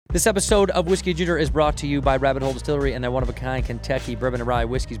This episode of Whiskey Ginger is brought to you by Rabbit Hole Distillery and their one-of-a-kind Kentucky bourbon and rye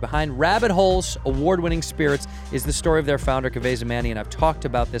whiskeys. Behind Rabbit Hole's award-winning spirits is the story of their founder, Kaveh Zamani, and I've talked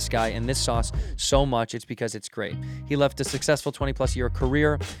about this guy and this sauce so much, it's because it's great. He left a successful 20-plus year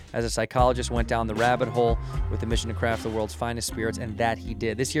career as a psychologist, went down the rabbit hole with the mission to craft the world's finest spirits, and that he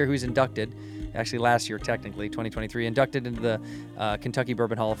did. This year he was inducted, actually last year technically, 2023, inducted into the Kentucky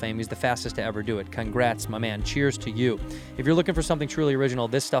Bourbon Hall of Fame. He's the fastest to ever do it. Congrats, my man. Cheers to you. If you're looking for something truly original,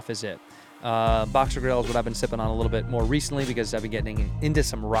 this stuff is it. Boxer Grill is what I've been sipping on a little bit more recently because I've been getting into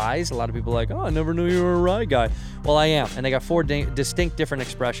some ryes. A lot of people are like, oh, I never knew you were a rye guy. Well, I am. And they got four distinct different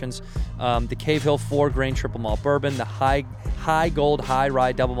expressions. The Cave Hill 4-grain triple malt bourbon, the high gold high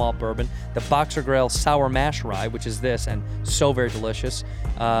rye double malt bourbon, the Boxer Grill sour mash rye, which is this, and so very delicious.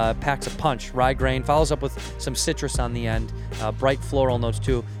 Packs a punch. Rye grain, follows up with some citrus on the end. Bright floral notes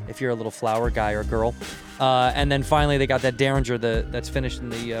too, if you're a little flower guy or girl. And then finally, they got that Derringer that's finished in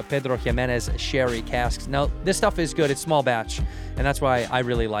the Pedro Jimenez sherry casks. Now, this stuff is good. It's small batch, and that's why I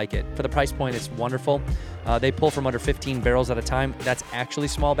really like it. For the price point, it's wonderful. They pull from under 15 barrels at a time. That's actually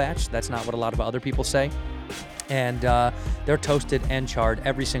small batch. That's not what a lot of other people say. And they're toasted and charred.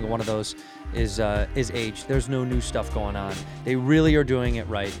 Every single one of those is aged. There's no new stuff going on. They really are doing it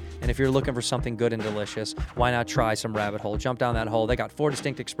right. And if you're looking for something good and delicious, why not try some Rabbit Hole? Jump down that hole. They got 4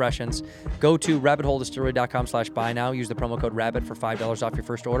 distinct expressions. Go to rabbitholedistillery.com/buy now. Use the promo code RABBIT for $5 off your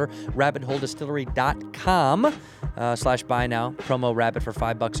first order. rabbitholedistillery.com/buy now. Promo RABBIT for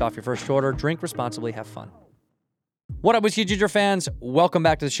 $5 off your first order. Drink responsibly. Have fun. What up, Whiskey Ginger fans? Welcome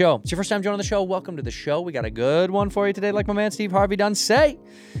back to the show. It's your first time joining the show. Welcome to the show. We got a good one for you today, like my man Steve Harvey done say.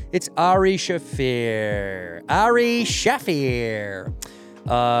 It's Ari Shaffir. Ari Shaffir.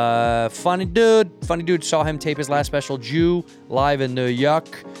 Funny dude. Saw him tape his last special, Jew, live in New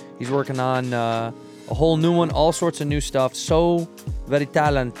York. He's working on a whole new one, all sorts of new stuff. So very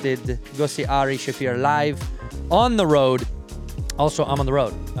talented. Go see Ari Shaffir live on the road. Also, I'm on the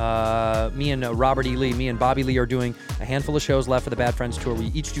road. Me and Robert E. Lee, me and Bobby Lee are doing a handful of shows left for the Bad Friends Tour. We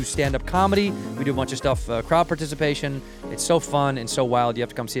each do stand-up comedy. We do a bunch of stuff, crowd participation. It's so fun and so wild. You have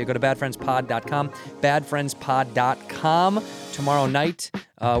to come see it. Go to badfriendspod.com. Badfriendspod.com. Tomorrow night,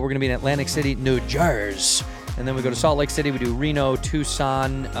 we're going to be in Atlantic City, New Jersey. And then we go to Salt Lake City. We do Reno,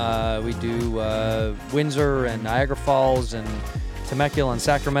 Tucson. We do Windsor and Niagara Falls and Temecula and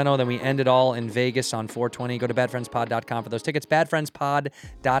Sacramento. Then we end it all in Vegas on 420. Go to badfriendspod.com for those tickets.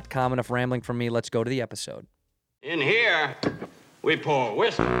 Badfriendspod.com. Enough rambling from me. Let's go to the episode. In here, we pour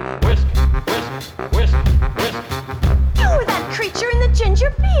whisk, whisk, whisk, whisk, whisk. You were that creature in the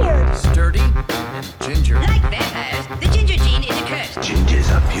ginger beard. Sturdy and ginger. Like vampires, the ginger gene is a curse. Gingers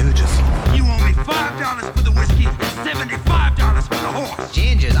are beautiful. You owe me $5 for the whiskey and $75 for the horse.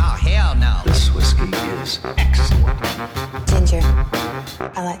 Gingers? Oh, hell no. This whiskey is excellent. Ginger.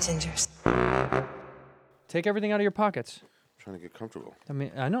 I like gingers. Take everything out of your pockets. I'm trying to get comfortable. I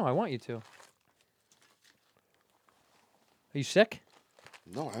mean, I know. I want you to. Are you sick?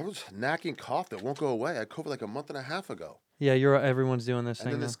 No, I was nagging cough that won't go away. I had COVID like a month and a half ago. Yeah, everyone's doing this And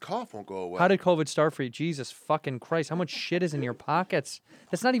thing then now. this cough won't go away. How did COVID start for you? Jesus fucking Christ. How much shit is in your pockets?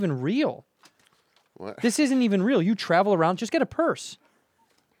 That's not even real. What? This isn't even real. You travel around. Just get a purse.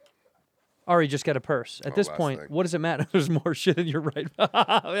 Ari, just get a purse. At this last point, thing. what does it matter? There's more shit in your right.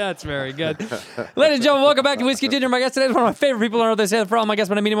 That's very good. Ladies and gentlemen, welcome back to Whiskey Ginger. My guest today is one of my favorite people on earth. They say the problem. My guest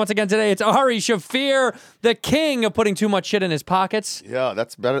when I meet him once again today, it's Ari Shaffir, the king of putting too much shit in his pockets. Yeah,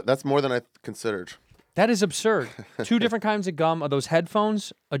 that's better. That's more than I considered. That is absurd. 2 different kinds of gum, those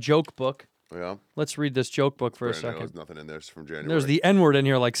headphones, a joke book. Yeah. Let's read this joke book for a Brand new. second. There's nothing in there. It's from January. There's the N-word in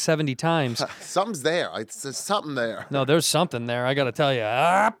here like 70 times. Something's there. There's something there. No, there's something there. I got to tell you.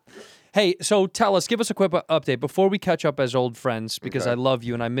 Hey, so tell us, give us a quick update before we catch up as old friends, because Okay. I love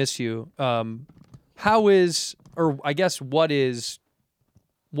you and I miss you. How is, or I guess what's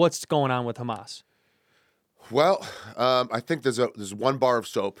going on with Hamas? Well, I think there's one bar of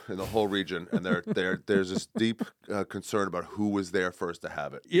soap in the whole region, and there's this deep concern about who was there first to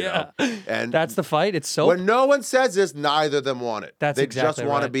have it. you know? And That's the fight. It's soap. when no one says this, neither of them want it. That's they exactly just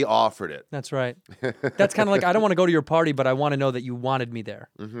want to right. be offered it. That's right. That's kind of like, I don't want to go to your party, but I want to know that you wanted me there.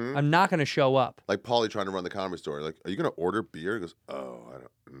 Mm-hmm. I'm not going to show up. Like Paulie trying to run the comedy store. Like, are you going to order beer? He goes, oh, I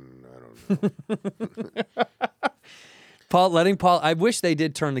don't know. Paul, I wish they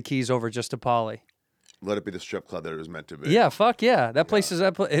did turn the keys over just to Paulie. Let it be the strip club that it was meant to be. Yeah, fuck yeah. That place is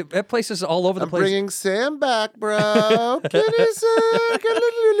that place is all over the I'm place. bringing Sam back, bro.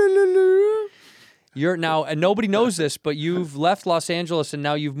 You're now, and nobody knows this, but you've left Los Angeles and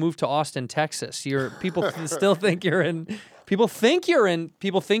now you've moved to Austin, Texas. People still think you're in. People think you're in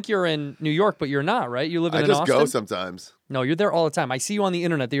New York, but you're not, right? You live in I just Austin? go sometimes. No, you're there all the time. I see you on the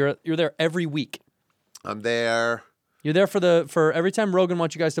internet. You're there every week. I'm there. You're there for every time Rogan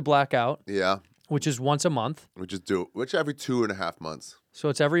wants you guys to black out. Yeah. Which is once a month. We just do it, which every 2.5 months. So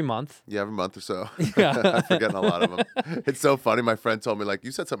it's every month. Yeah, every month or so. Yeah. I'm forgetting a lot of them. It's so funny. My friend told me, like,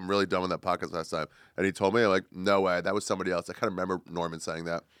 you said something really dumb on that podcast last time. And he told me, like, no way. That was somebody else. I kind of remember Norman saying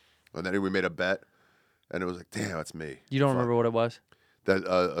that. And then we made a bet. And it was like, damn, that's me. You don't remember what it was? That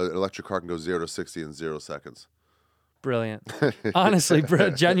an electric car can go 0 to 60 in 0 seconds. Brilliant. Honestly,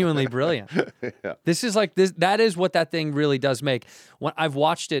 genuinely brilliant. Yeah. This is like this. That is what that thing really does make. When I've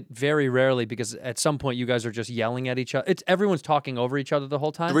watched it very rarely because at some point you guys are just yelling at each other. Everyone's talking over each other the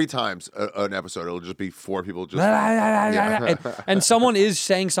whole time. 3 times an episode. It'll just be 4 people just. and someone is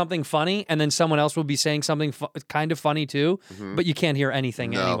saying something funny, and then someone else will be saying something kind of funny too, but you can't hear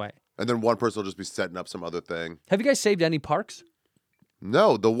anything anyway. And then one person will just be setting up some other thing. Have you guys saved any parks?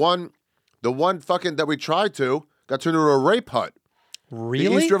 No, the one fucking that we tried to got turned into a rape hut. Really?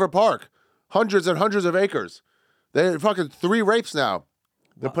 The East River Park. Hundreds and hundreds of acres. They had fucking 3 rapes now.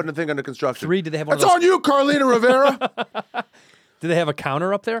 They're putting the thing under construction. 3? Did they have one It's of those? on you, Carlina Rivera. Do they have a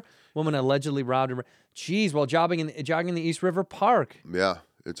counter up there? Woman allegedly robbed her. Jeez, while jogging in the East River Park. Yeah,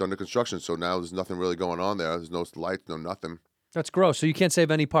 it's under construction, so now there's nothing really going on there. There's no lights, no nothing. That's gross. So you can't save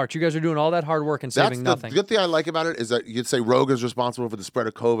any parks. You guys are doing all that hard work and saving nothing. The good thing I like about it is that you'd say Rogan's responsible for the spread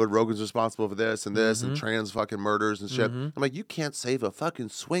of COVID. Rogan's responsible for this and this and trans fucking murders and shit. I'm like, you can't save a fucking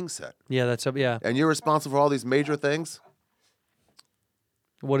swing set. Yeah, yeah. And you're responsible for all these major things?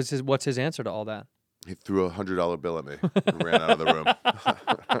 What's his answer to all that? He threw $100 bill at me and ran out of the room.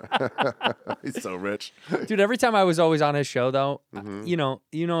 He's so rich. Dude, every time I was always on his show, though, you know,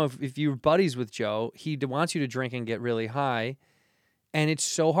 if you're buddies with Joe, he wants you to drink and get really high. And it's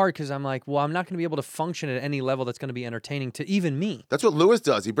so hard because I'm like, well, I'm not going to be able to function at any level that's going to be entertaining to even me. That's what Lewis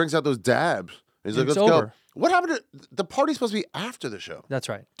does. He brings out those dabs. He's like, It's let's over. go. What happened to the party's supposed to be after the show? That's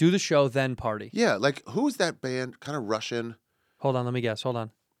right. Do the show, then party. Yeah, like who's that band? Kind of Russian. Hold on, let me guess. Hold on.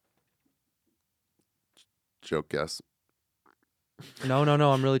 Joke guess. No.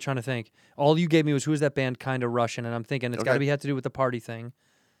 I'm really trying to think. All you gave me was who's that band, kind of Russian, and I'm thinking it's got to have to do with the party thing.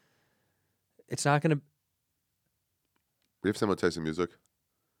 It's not going to. We have someone taste some music.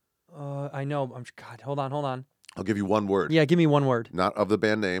 I know. God, hold on. I'll give you one word. Yeah, give me one word. Not of the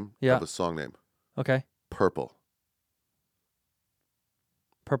band name. Yeah. Of the song name. Okay. Purple.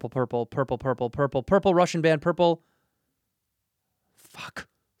 Purple, Russian band, purple. Fuck.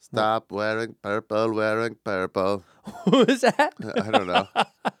 Stop wearing purple. Who is that? I don't know.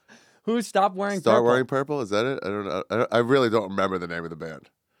 Who stopped wearing Start purple? wearing purple? Is that it? I don't know. I really don't remember the name of the band.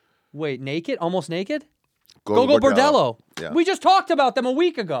 Wait, naked? Almost naked? Go Bordello. Yeah. We just talked about them a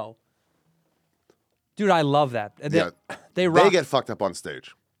week ago. Dude, I love that. They rock. They get fucked up on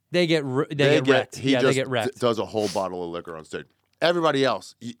stage. They get wrecked. He Yeah, just they get wrecked. does a whole bottle of liquor on stage. Everybody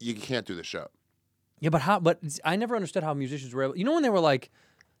else, you can't do the show. Yeah, but how? But I never understood how musicians were able. You know when they were like,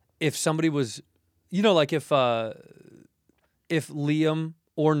 if somebody was, like if Liam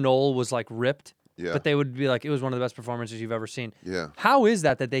or Noel was like ripped, Yeah. but they would be like, it was one of the best performances you've ever seen. Yeah. How is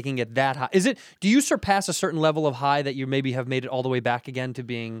that they can get that high? Do you surpass a certain level of high that you maybe have made it all the way back again to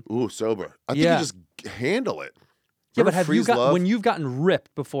being? Ooh, sober. I think Yeah. you just handle it. Yeah, but Remember have you Freeze got Love? when you've gotten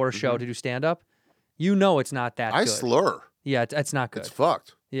ripped before a show to do stand up? You know it's not that I good. slur. Yeah, it's not good. It's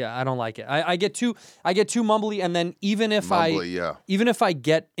fucked. Yeah, I don't like it. I get too mumbly, and then even if I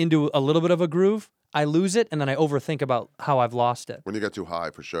get into a little bit of a groove, I lose it, and then I overthink about how I've lost it. When you get too high,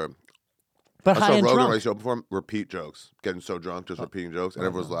 for sure. But I high saw and Rogan when I drunk. show perform, repeat jokes. Getting so drunk, just repeating jokes. And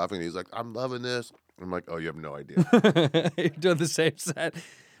everyone's laughing. And he's like, I'm loving this. I'm like, oh, you have no idea. You're doing the same set.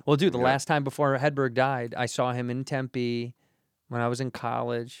 Well, dude, the last time before Hedberg died, I saw him in Tempe when I was in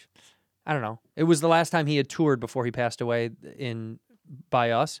college. I don't know. It was the last time he had toured before he passed away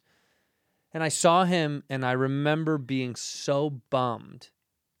by us. And I saw him, and I remember being so bummed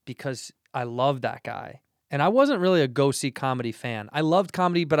because I loved that guy. And I wasn't really a go-see comedy fan. I loved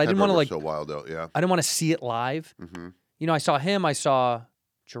comedy, but I didn't want to so wild out, yeah. I didn't want to see it live. Mm-hmm. I saw him. I saw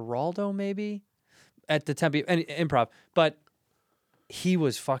Geraldo maybe at the Tempe Improv, but he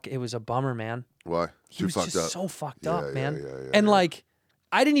was it was a bummer, man. Why? He was fucked just up. so fucked up, man. Yeah, and like,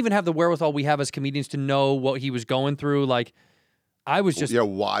 I didn't even have the wherewithal we have as comedians to know what he was going through. Like, I was just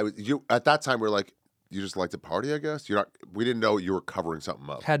why? You at that time we were like, you just like to party, I guess. We didn't know you were covering something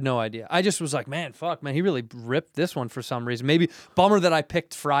up. had no idea. I just was like, man, fuck, man, he really ripped this one for some reason. Maybe bummer that I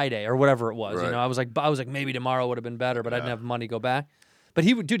picked Friday or whatever it was. Right. I was like, maybe tomorrow would have been better, but I didn't have money to go back. But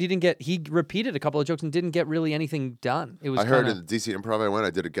he repeated a couple of jokes and didn't get really anything done. It was. I heard in the DC Improv I went,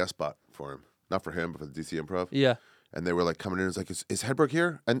 I did a guest spot for him, not for him, but for the DC Improv. Yeah. and they were like coming in. It's like, is Hedberg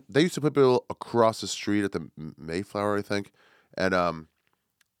here? And they used to put people across the street at the Mayflower, I think, and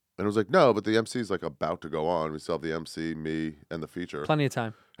it was like, no, but the MC's like about to go on. We still have the MC, me, and the feature. Plenty of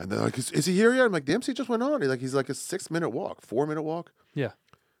time. And they're like, is he here yet? I'm like, the MC just went on. He's like a 6-minute walk, 4-minute walk. Yeah.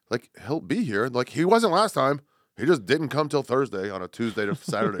 Like, he'll be here. Like, he wasn't last time. He just didn't come till Thursday on a Tuesday to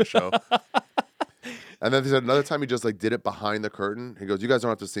Saturday show. And then they said another time he just like did it behind the curtain. He goes, you guys don't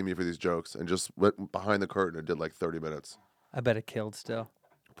have to see me for these jokes. And just went behind the curtain and did like 30 minutes. I bet it killed still.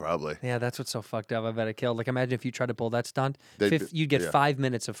 Probably. Yeah, that's what's so fucked up. I bet it killed. Like, imagine if you tried to pull that stunt. They'd- You'd get yeah. 5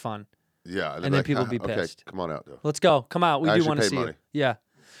 minutes of fun. Yeah. And then like, people would be okay, pissed. come on out, though. Let's go. Come out. We I do actually want to paid see money. you. Yeah.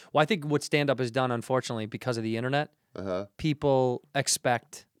 Well, I think what stand-up has done, unfortunately, because of the internet, people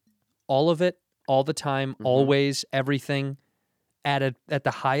expect all of it, all the time, always, everything, at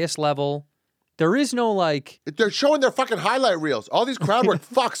the highest level. There is no, like... They're showing their fucking highlight reels. All these crowd work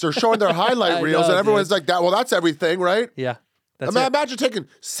fucks are showing their highlight reels, know, and everyone's dude. like, "That. Well, that's everything, right?" Yeah. That's Imagine taking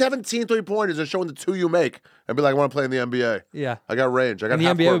 17 3-pointers and showing the 2 you make and be like, I want to play in the NBA. Yeah. I got range. I got And the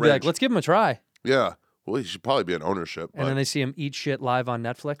half NBA court would be like, range. let's give him a try. Yeah. Well, he should probably be in ownership. And then they see him eat shit live on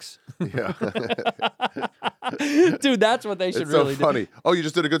Netflix. yeah. Dude, that's what they should It's really so funny. Oh, you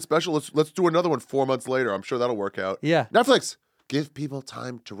just did a good special? Let's do another one 4 months later. I'm sure that'll work out. Yeah. Netflix, give people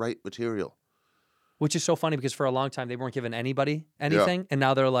time to write material. do. Which is so funny because for a long time, they weren't giving anybody anything. And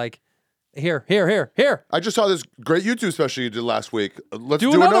now they're like, here. I just saw this great YouTube special you did last week. Let's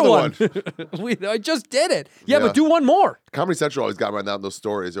Do do another one. I just did it. Yeah, Yeah. but do one more. Comedy Central always got me on those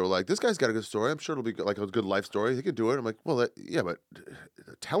stories. They were like, this guy's got a good story. I'm sure it'll be like a good life story. He can do it. I'm like, well, yeah, but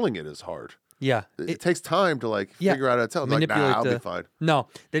telling it is hard. Yeah. It takes time to like Yeah. figure out how to tell. I'm like, nah, I'll be fine. No,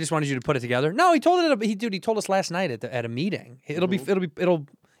 they just wanted you to put it together. No, he told it. He told us last night at a meeting. It'll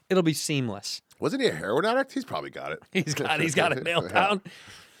be seamless. Wasn't he a heroin addict? He's probably got it. He's got it nailed down.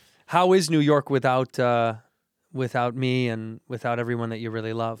 How is New York without me and without everyone that you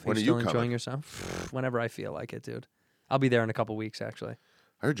really love? When you are still you enjoying coming? yourself? Whenever I feel like it, dude. I'll be there in a couple weeks, actually.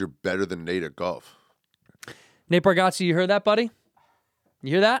 I heard you're better than Nate at golf. Nate Bargatze, you heard that, buddy? You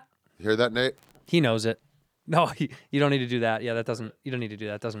hear that? You hear that, Nate? He knows it. No, you don't need to do that. Yeah, you don't need to do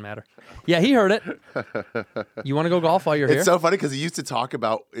that. It doesn't matter. Yeah, he heard it. You want to go golf while you're here? It's so funny because he used to talk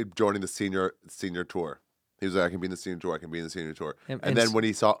about joining the senior tour. He was like, I can be in the senior tour. I can be in the senior tour. And then when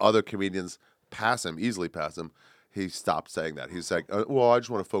he saw other comedians easily pass him, he stopped saying that. He's like, well, I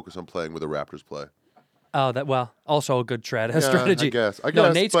just want to focus on playing where the Raptors play. Oh, also a good strategy. I guess.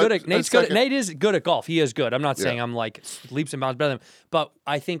 No, Nate's but good at Nate is good at golf. He is good. I'm not saying I'm like leaps and bounds better than him, but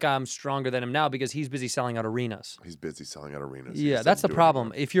I think I'm stronger than him now because he's busy selling out arenas. He's busy selling out arenas. He Yeah, just that's the doesn't do problem.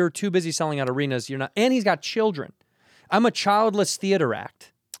 anymore. If you're too busy selling out arenas, you're not. And he's got children. I'm a childless theater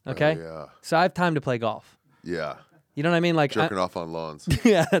act. Okay. Yeah. So I have time to play golf. Yeah. You know what I mean? Like Jerking off on lawns.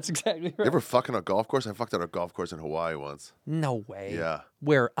 Yeah, that's exactly right. You ever fucking a golf course? I fucked at a golf course in Hawaii once. No way. Yeah.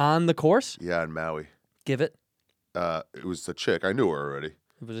 Where on the course? Yeah, in Maui. Give it. It was a chick. I knew her already.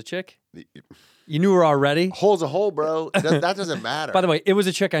 It was a chick. You knew her already. Hole's a hole, bro. That doesn't matter. By the way, it was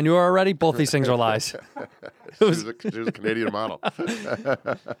a chick. I knew her already. Both these things are lies. she was a Canadian model.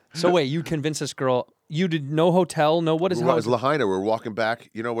 So wait, you convinced this girl? You did no hotel, no what is It how was is it? Lahaina. We were walking back.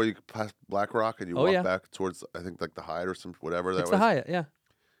 You know where you pass Black Rock and you Oh, walk yeah. back towards, I think, like the Hyatt or some whatever that It's was. the Hyatt, yeah.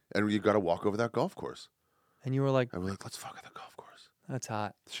 And you got to walk over that golf course. And you were like, And we're like, let's fuck at the golf course. that's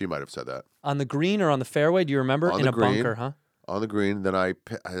hot. She might have said that. On the green or on the fairway? Do you remember? On In the a green. bunker, huh? On the green. Then I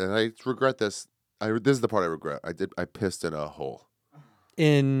regret this. This is the part I regret. I pissed in a hole.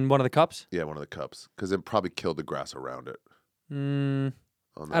 In one of the cups? Yeah, one of the cups. Because it probably killed the grass around it.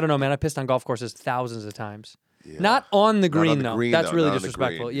 I don't know, man. I pissed on golf courses thousands of times. Yeah. Not on the Not on green, the though. green, That's though, really not on the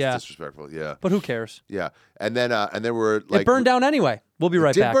disrespectful. green. Yeah. It's disrespectful, yeah. But who cares? Yeah. And then we're like... It burned down anyway. We'll be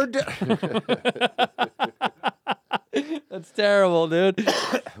right Did back. burn down. That's terrible, dude.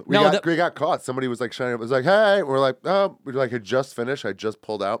 We got caught. Somebody was like shining up. It was like, hey. We're like, oh. We like had just finished. I just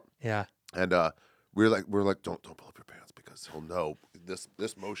pulled out. Yeah. And we were like, don't pull up your pants because he'll know this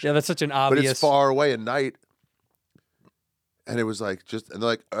motion. Yeah, that's such an But obvious. it's far away at night. And it was like and they're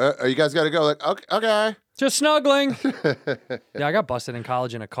like, are you guys got to go? Like, okay. Just snuggling. Yeah, I got busted in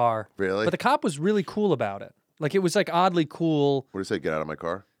college in a car. Really? But the cop was really cool about it. Like, it was like oddly cool. What do you say? Get out of my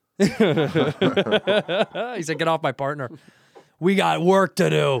car. He said, get off my partner. We got work to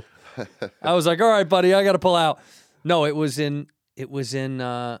do. I was like, all right, buddy, I got to pull out. No, it was in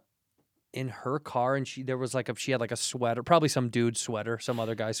her car, and she had like a sweater, probably some dude's sweater, some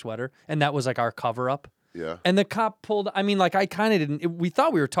other guy's sweater, and that was like our cover up. Yeah. And the cop pulled. I mean, like I kind of didn't. We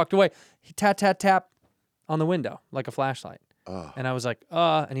thought we were tucked away. He tap on the window like a flashlight, and I was like,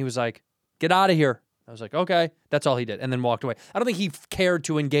 and he was like, get out of here. I was like, okay. That's all he did, and then walked away. I don't think he cared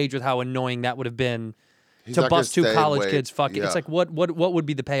to engage with how annoying that would have been. He's to not gonna bust two stay and college wait. kids fucking. Yeah. It's like what would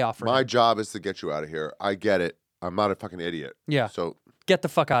be the payoff for My him? job is to get you out of here. I get it. I'm not a fucking idiot. Yeah. So Get the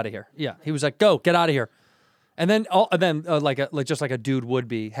fuck out of here. Yeah. He was like, go, get out of here. And then like just like a dude would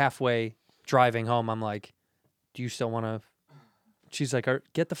be halfway driving home. I'm like, do you still want to? She's like,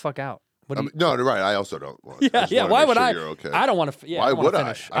 get the fuck out. What do you? no, you're right. I also don't want. Yeah. Why would I? You're okay. I don't want to. Yeah. Why I don't wanna would I?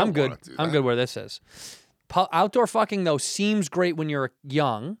 finish. I don't I'm good. wanna do I'm that. good where this is. Outdoor fucking though seems great when you're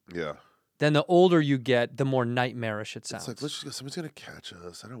young. Yeah. Then the older you get, the more nightmarish it sounds. It's like let's just go. Somebody's gonna catch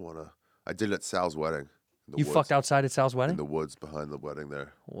us. I don't want to. I did it at Sal's wedding. In the You woods, fucked outside at Sal's in wedding? the woods behind the wedding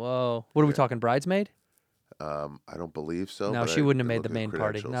there. Whoa. What are we talking, bridesmaid? I don't believe so. No, but she I wouldn't have did made look the at main party.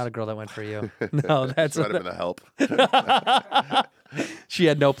 credentials. Not a girl that went for you. No, that's She might have been a help. she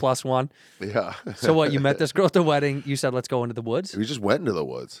had no +1. Yeah. So what? You met this girl at the wedding. You said, "Let's go into the woods." We just went into the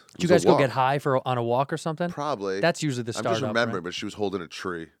woods. Did you guys go get high on a walk or something? Probably. That's usually the I'm start. just of, remembering, right? but she was holding a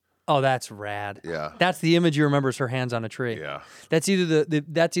tree. Oh, that's rad. Yeah. That's the image you remember is her hands on a tree. Yeah. That's either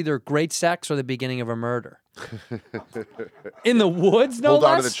that's either great sex or the beginning of a murder. In the woods, no Hold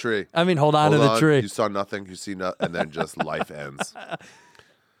on less? to the tree. I mean, hold on to the tree. You saw nothing. You see nothing, and then just life ends.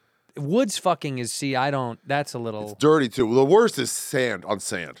 Woods fucking is. See, I don't. That's a little. Dirty too. The worst is sand on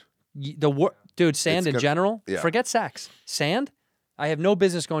sand. Dude, sand in general. yeah. Forget sex. Sand. I have no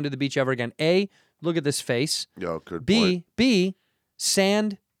business going to the beach ever again. A, look at this face. Yo, good point. B,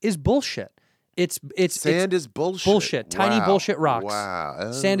 sand is bullshit. It's Sand is bullshit. bullshit. Tiny Wow. bullshit rocks.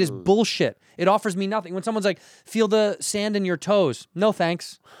 Wow. Sand is bullshit. It offers me nothing. When someone's like, feel the sand in your toes. No,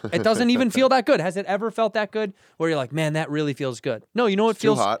 thanks. It doesn't even feel that good. Has it ever felt that good? Where you're like, man, that really feels good. No, you know what It's too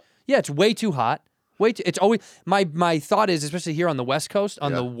feels hot. Yeah, it's way too hot. It's always my thought is, especially here on the West Coast,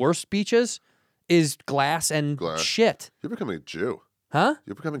 on the worst beaches, is glass and shit. You're becoming a Jew. Huh?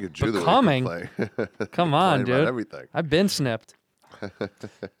 You're becoming a Jew. Becoming? The way you play. Come on, Playing about dude. everything. I've been snipped.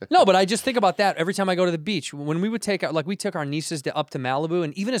 No, but I just think about that every time I go to the beach. When we would we took our nieces up to Malibu,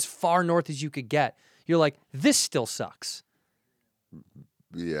 and even as far north as you could get, you're like, this still sucks.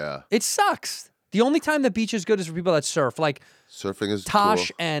 Yeah. It sucks. The only time the beach is good is for people that surf, like Surfing is Tosh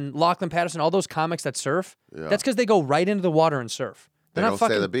cool. and Lachlan Patterson, all those comics that surf. Yeah. That's because they go right into the water and surf. They They're don't not stay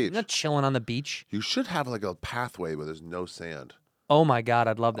fucking at the beach. They're not chilling on the beach. You should have like a pathway where there's no sand. Oh my God,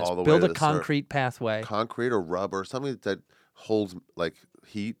 I'd love this. All the way Build to a the surf. concrete pathway. Concrete or rubber, something that holds like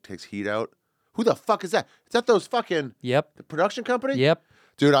heat, takes heat out. Who the fuck is that? Is that those fucking Yep. production company? Yep.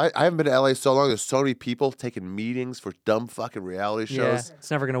 Dude, I haven't been to LA so long. There's so many people taking meetings for dumb fucking reality Yeah. shows. It's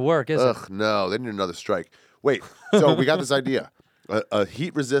never gonna work, is it? Ugh, no, they need another strike. Wait, so we got this idea. A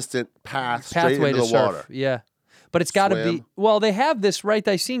heat-resistant path straight Pathway into to the surf. water. Yeah. But it's got to be. Swim. Well, they have this right.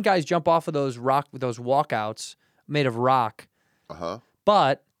 I've seen guys jump off of those walkouts made of rock. Uh-huh.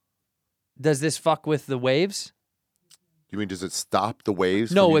 But does this fuck with the waves? You mean, does it stop the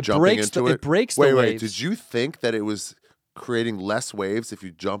waves No, from you it jumping breaks into the- it? it breaks the wait, Wait, waves. did you think that it was creating less waves if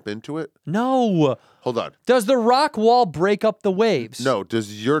you jump into it? No. Hold on. Does the rock wall break up the waves? No,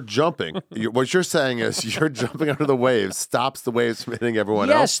 does your jumping, what you're saying is you're jumping under the waves stops the waves from hitting everyone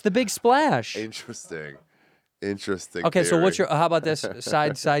Yes, else? the big splash. Interesting. Interesting. Okay, so what's theory. how about this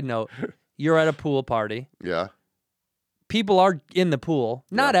side note? You're at a pool party. Yeah. People are in the pool.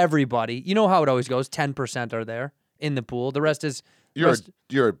 Not everybody. You know how it always goes. 10% are there in the pool. The rest is You're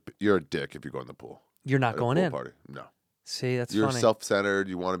a dick if you go in the pool. you're not At a going pool in. Party. No. See, that's You're funny. self-centered.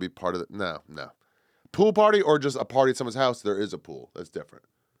 You want to be part of it. No. Pool party or just a party at someone's house, there is a pool. That's different.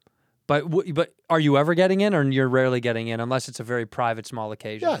 But are you ever getting in, or you're rarely getting in, unless it's a very private, small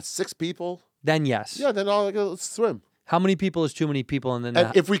occasion? Yeah, 6 people. Then yes. Yeah, then I'll let's swim. How many people is too many people? And then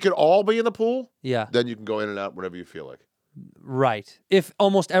And if we could all be in the pool, yeah, then you can go in and out whenever you feel like. right. If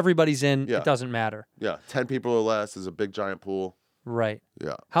almost everybody's in, Yeah. it doesn't matter. Yeah, 10 people or less is a big giant pool. Right.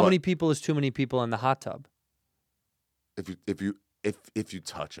 Yeah. How but many people is too many people in the hot tub? If you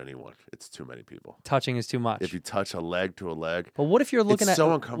touch anyone, it's too many people. Touching is too much. If you touch a leg to a leg, but what if you're looking it's at? so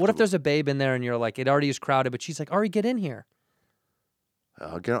What uncomfortable. if there's a babe in there and you're like, it already is crowded, but she's like, Ari, get in here.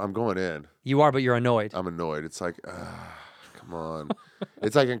 I'm going in. You are, but you're annoyed. I'm annoyed. It's like, come on.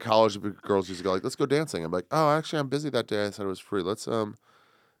 It's like in college, girls used to go like, let's go dancing. I'm like, oh, actually, I'm busy that day. I said it was free. Let's how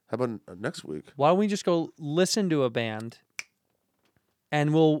about next week? Why don't we just go listen to a band,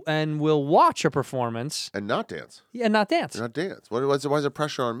 and we'll watch a performance And not dance. and not dance. Not dance. Why is there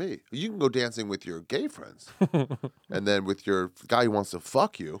pressure on me? You can go dancing with your gay friends, and then with your guy who wants to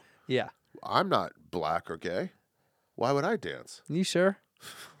fuck you. Yeah. I'm not black or gay. Why would I dance? You sure?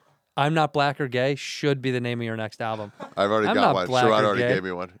 I'm Not Black or Gay should be the name of your next album. I've already I'm got not one. black Sherrod or already gay. gave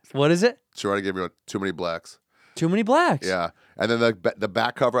me one. What is it? Sherrod gave me one. Too many blacks. Too many blacks. Yeah. And then the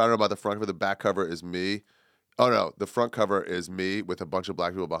back cover, I don't know about the front cover. The back cover is me. Oh, no. The front cover is me with a bunch of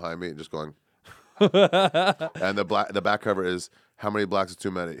black people behind me and just going, And the back cover is how many blacks is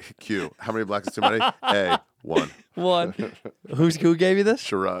too many? Q. How many blacks is too many? A. 1. One. Who gave you this?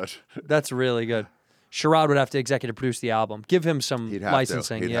 Sherrod. That's really good. Sherrod would have to executive produce the album. Give him some He'd have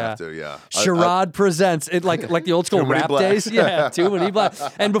licensing. to. He'd yeah. have to, yeah. Sherrod presents it like the old school Too many rap blacks. days. Yeah, too many black.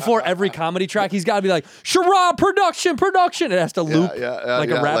 And before every comedy track, he's got to be like Sherrod production. It has to loop like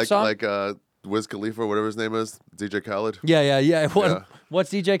a rap song. Like Wiz Khalifa, whatever his name is, DJ Khaled. Yeah. What's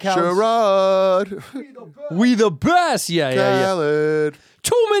DJ Khaled? Sherrod. We the best. Yeah. Khaled.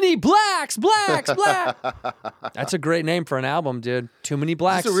 Too many blacks. That's a great name for an album, dude. Too many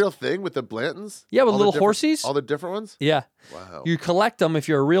blacks. Is this a real thing with the Blantons? Yeah, with All little the different- horsies? All the different ones? Yeah. Wow. You collect them if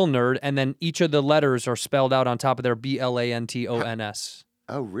you're a real nerd, and then each of the letters are spelled out on top of their Blantons.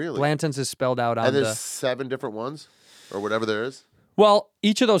 Oh, really? Blantons is spelled out on And there's the... 7 different ones? Or whatever there is? Well,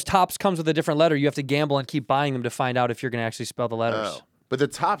 each of those tops comes with a different letter. You have to gamble and keep buying them to find out if you're going to actually spell the letters. Oh. But the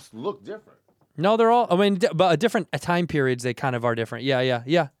tops look different. No, they're all... I mean, but different time periods, they kind of are different. Yeah.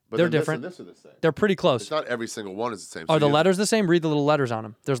 But They're then different. This and this are the same. They're pretty close. It's not every single one is the same. Are So the you- letters the same? Read the little letters on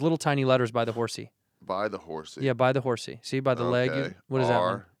them. There's little tiny letters by the horsey. By the horsey. Yeah, by the horsey. See, by the leg. Okay. What is that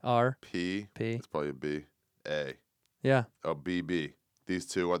one? R. P. P. It's probably a B. A. Yeah. Oh, B, B. These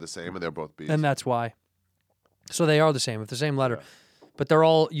two are the same, and they're both B's. And that's why. So they are the same, with the same letter. But they're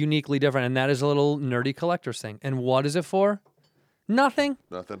all uniquely different, and that is a little nerdy collector's thing. And what is it for? Nothing.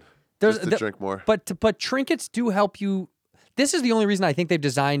 Nothing. There's Just to drink more. But trinkets do help you. This is the only reason I think they've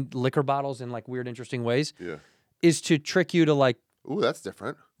designed liquor bottles in like weird, interesting ways. Yeah. Is to trick you to like Ooh, that's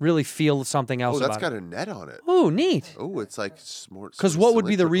different. really feel something else Oh, that's about got it. a net on it. Ooh, neat. Oh, it's like more. Because what would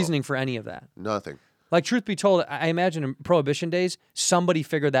be the reasoning for any of that? Nothing. Like, truth be told, I imagine in Prohibition days, somebody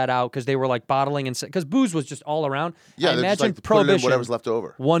figured that out because they were like bottling and because booze was just all around. Yeah, I they're just, imagine like, put it in Prohibition. whatever's left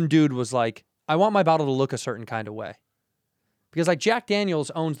over. One dude was like, "I want my bottle to look a certain kind of way," because like Jack Daniel's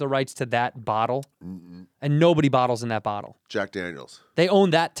owns the rights to that bottle, and nobody bottles in that bottle. Jack Daniels. They own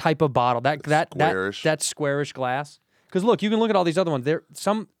that type of bottle, Squarish. that squarish glass. Because look, you can look at all these other ones.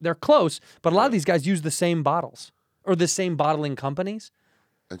 They're close, but a lot of these guys use the same bottles or the same bottling companies.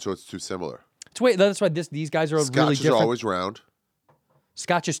 And so it's too similar. That's why these guys are really Scotches different. are always round.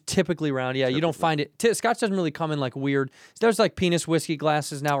 Scotch is typically round. Yeah, you don't find it. Scotch doesn't really come in like weird. There's like penis whiskey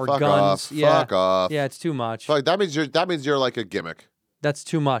glasses now or Fuck guns. off. Yeah. Fuck off. Yeah, it's too much. Like that means you're like a gimmick. That's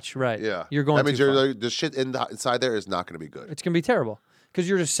too much, right? Yeah. You're going That means too far. the shit inside there is not going to be good. It's gonna be terrible because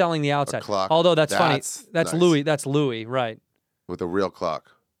you're just selling the outside. clock. Although that's funny. That's That's nice. Louis. That's Louis, right? With a real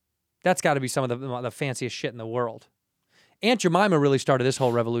clock. That's got to be some of the fanciest shit in the world. Aunt Jemima really started this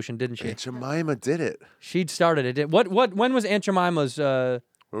whole revolution, didn't she? Aunt Jemima did it. She started it. When was Aunt Jemima's? Where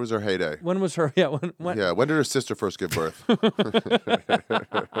was her heyday? When was her? Yeah. When When did her sister first give birth?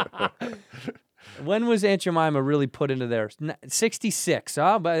 when was Aunt Jemima really put into there? 66.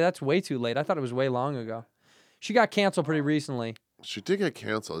 Oh, but that's way too late. I thought it was way long ago. She got canceled pretty recently. She did get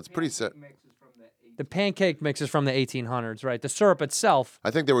canceled. It's pretty sad. The pancake mix is from the 1800s, right? The syrup itself,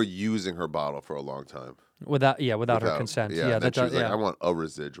 I think they were using her bottle for a long time. without her consent. Yeah, Yeah, and then she was like, yeah. I want a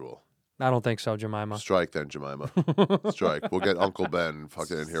residual. I don't think so, Jemima. Strike then, Jemima. Strike. We'll get Uncle Ben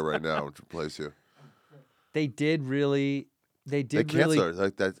fucking in here right now to replace you. They did really. They They did really canceled her.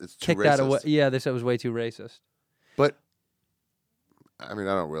 Like that. It's too kick racist. that away. Yeah, they said it was way too racist. But I mean,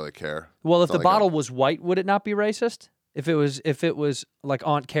 I don't really care. Well, if It's the not like bottle was white, would it not be racist? If it was like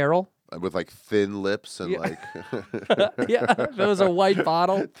Aunt Carol? with like thin lips and like Yeah, if it was a white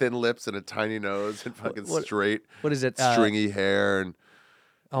bottle. thin lips and a tiny nose and fucking What- straight, What is it? stringy hair and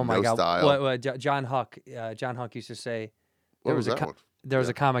Oh my no God! style. John Huck used to say. What was that one? There was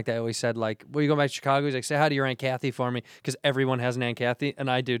a comic that always said like, "Well, you go back to Chicago." He's like, "Say hi to your Aunt Kathy for me," because everyone has an Aunt Kathy, and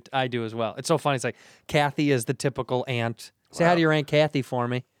I do as well. It's so funny. It's like Kathy is the typical aunt. Say hi to your Aunt Kathy for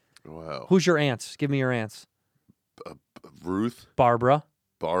me. Wow. Who's your aunts? Give me your aunts. Ruth, Barbara.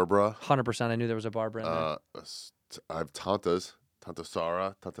 Barbara. 100%. I knew there was a Barbara in there. I have Tantas, Tanta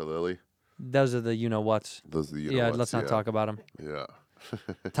Sarah, Tanta Lily. Those are the you know what's. Those are the Yeah, let's not talk about them. Yeah.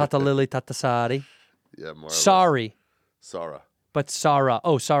 Tata Lily, Tata Sari. Yeah, more. Sorry, Sarah. but Sarah.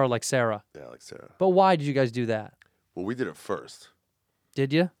 Oh, Sarah like Sarah. Yeah, like Sarah. But why did you guys do that? Well, we did it first.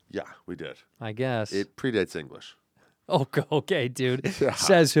 Did you? Yeah, we did. I guess. It predates English. Oh, okay, dude.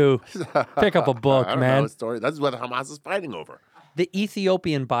 Says who? Pick up a book, I don't man. know. Story. That's what Hamas is fighting over. The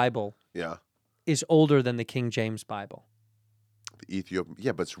Ethiopian Bible Yeah. is older than the King James Bible. The Ethiopian.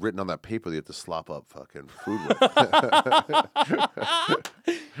 Yeah, but it's written on that paper that you have to slop up fucking food with.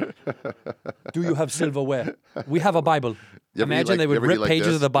 Do you have silverware? We have a Bible. You ever eat Imagine like- they you would ever eat rip like pages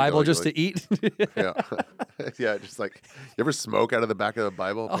this? of the You go, Bible you just like- to eat. Yeah. Yeah, just like, you ever smoke out of the back of the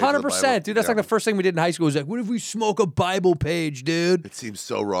Bible? Page of the 100%, Bible? dude. That's Yeah. like the first thing we did in high school. Was like, what if we smoke a Bible page, dude? It seems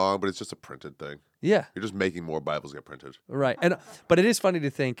so wrong, but it's just a printed thing. Yeah. You're just making more Bibles get printed. Right. But it is funny to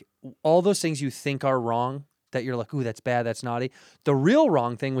think all those things you think are wrong, that you're like, ooh, that's bad, that's naughty. The real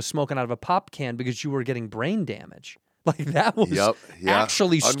wrong thing was smoking out of a pop can because you were getting brain damage. Like that was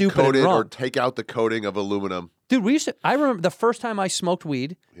actually stupid and Uncoated wrong. or take out the coating of aluminum. Dude, I remember the first time I smoked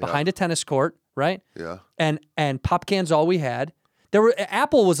weed behind a tennis court, right? Yeah. And pop cans all we had.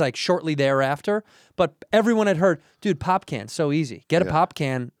 Apple was like shortly thereafter, but everyone had heard, dude, pop can, so easy. Get a pop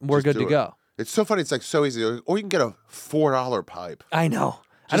can, we're Just good do to it. go. It's so funny. It's like so easy. Or you can get a $4 pipe. I know.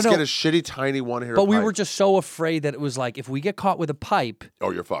 Just I don't get know. a shitty, tiny one-hander But we pipe. were just so afraid that it was like, if we get caught with a pipe,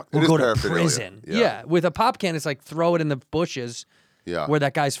 Oh, you're fucked. we'll It is go to paraphernalia. prison. Yeah. With a pop can, it's like throw it in the bushes Yeah. where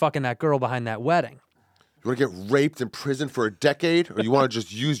that guy's fucking that girl behind that wedding. You want to get raped in prison for a decade? Or you want to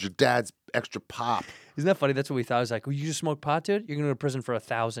just use your dad's extra pop? Isn't that funny? That's what we thought. It was like, well, you just smoke pot, dude? You're going to go to prison for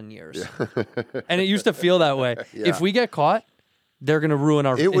 1,000 years. And it used to feel that way. Yeah. If we get caught, they're going to ruin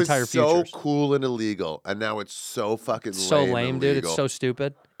our It was entire so futures. cool and illegal, and now it's so fucking So lame, lame, and dude. illegal. It's so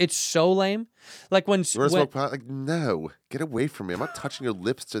stupid. It's so lame. Like when... You want to smoke pot? Like, no. Get away from me. I'm not touching your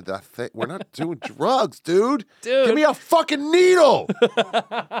lips to that thing. We're not doing drugs, dude. Dude. Give me a fucking needle.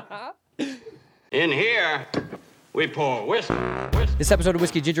 In here, we pour whiskey. This episode of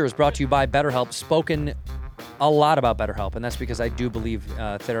Whiskey Ginger is brought to you by BetterHelp. Spoken a lot about BetterHelp, and that's because I do believe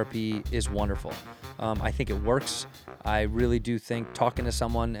therapy is wonderful. I think it works. I really do think talking to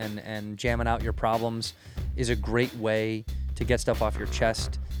someone and jamming out your problems is a great way to get stuff off your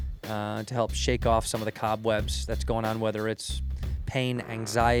chest, to help shake off some of the cobwebs that's going on, whether it's pain,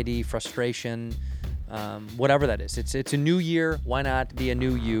 anxiety, frustration, whatever that is. It's a new year. Why not be a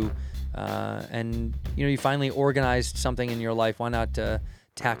new you? And you finally organized something in your life. Why not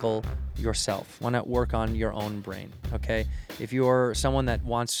tackle yourself? Why not work on your own brain? Okay, if you're someone that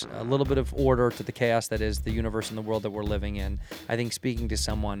wants a little bit of order to the chaos that is the universe and the world that we're living in, I think speaking to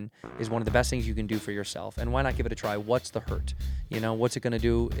someone is one of the best things you can do for yourself. And why not give it a try? What's the hurt? What's it going to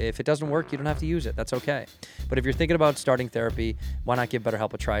do? If it doesn't work, you don't have to use it. That's okay. But if you're thinking about starting therapy, why not give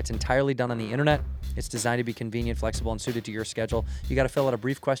BetterHelp a try? It's entirely done on the internet. It's designed to be convenient, flexible, and suited to your schedule. You got to fill out a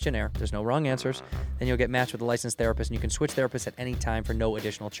brief questionnaire. There's no wrong answers. Then you'll get matched with a licensed therapist, and you can switch therapists at any time for no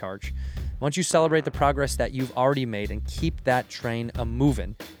additional charge. Once you celebrate the progress that you've already made and keep that train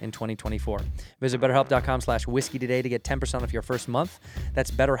a-moving in 2024. Visit BetterHelp.com/whiskey today to get 10% off your first month. That's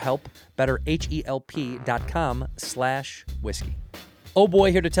BetterHelp, BetterHelp.com/whiskey. Oh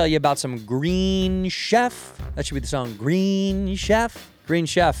boy, here to tell you about some Green Chef. That should be the song, Green Chef. Green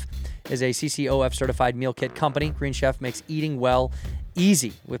Chef is a CCOF certified meal kit company. Green Chef makes eating well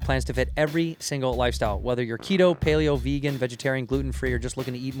easy with plans to fit every single lifestyle. Whether you're keto, paleo, vegan, vegetarian, gluten-free, or just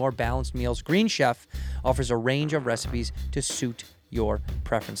looking to eat more balanced meals, Green Chef offers a range of recipes to suit your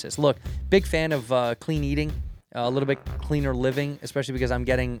preferences. Look, big fan of clean eating, a little bit cleaner living, especially because I'm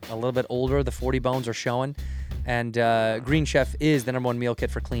getting a little bit older. The 40 bones are showing. And Green Chef is the #1 meal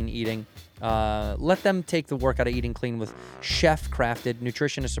kit for clean eating. Let them take the work out of eating clean with chef-crafted,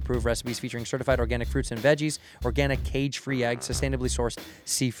 nutritionist-approved recipes featuring certified organic fruits and veggies, organic cage-free eggs, sustainably sourced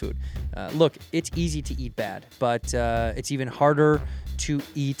seafood. Look, it's easy to eat bad, but it's even harder to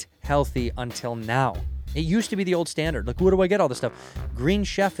eat healthy until now. It used to be the old standard. Like, where do I get all this stuff? Green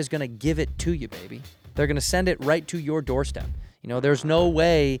Chef is going to give it to you, baby. They're going to send it right to your doorstep. There's no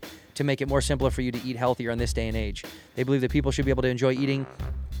way to make it more simpler for you to eat healthier in this day and age. They believe that people should be able to enjoy eating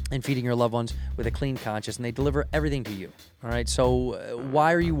and feeding your loved ones with a clean conscience, and they deliver everything to you. All right, so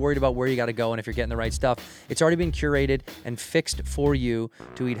why are you worried about where you got to go and if you're getting the right stuff? It's already been curated and fixed for you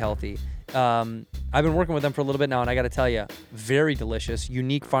to eat healthy. I've been working with them for a little bit now, and I got to tell you, very delicious,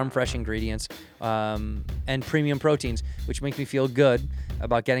 unique farm fresh ingredients, and premium proteins, which make me feel good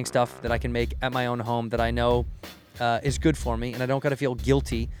about getting stuff that I can make at my own home that I know is good for me, and I don't got to feel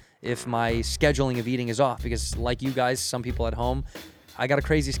guilty if my scheduling of eating is off, because like you guys, some people at home, I got a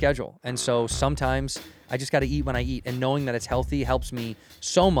crazy schedule, and so sometimes I just got to eat when I eat, and knowing that it's healthy helps me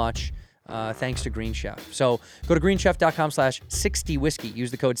so much. Thanks to Green Chef. So go to greenchef.com/60whiskey.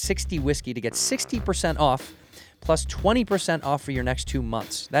 Use the code 60whiskey to get 60% off plus 20% off for your next 2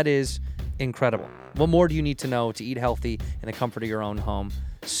 months. That is incredible. What more do you need to know to eat healthy in the comfort of your own home?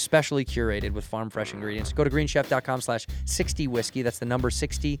 Specially curated with farm fresh ingredients. Go to greenchef.com/60whiskey. That's the number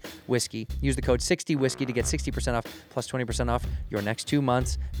 60whiskey. Use the code 60whiskey to get 60% off plus 20% off your next 2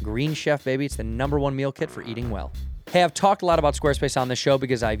 months. Green Chef, baby. It's the #1 meal kit for eating well. Hey, I've talked a lot about Squarespace on the show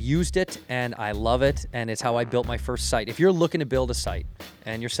because I've used it and I love it, and it's how I built my first site. If you're looking to build a site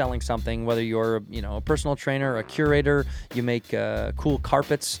and you're selling something, whether you're a personal trainer, a curator, you make cool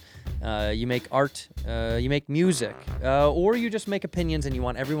carpets, you make art, you make music, or you just make opinions and you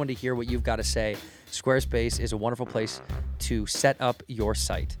want everyone to hear what you've got to say, Squarespace is a wonderful place to set up your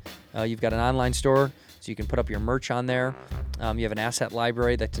site. You've got an online store, so you can put up your merch on there. You have an asset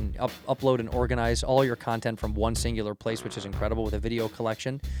library that can upload and organize all your content from one singular place, which is incredible, with a video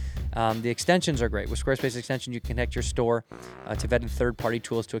collection. The extensions are great. With Squarespace extension, you can connect your store to vetted third-party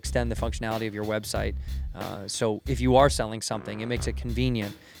tools to extend the functionality of your website. So if you are selling something, it makes it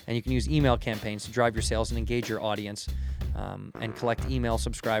convenient, and you can use email campaigns to drive your sales and engage your audience, and collect email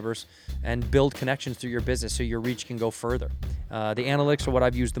subscribers and build connections through your business so your reach can go further. The analytics are what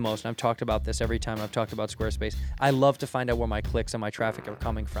I've used the most, and I've talked about this every time I've talked about Squarespace. I love to find out where my clicks and my traffic are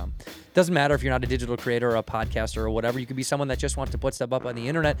coming from. Doesn't matter if you're not a digital creator or a podcaster or whatever. You could be someone that just wants to put stuff up on the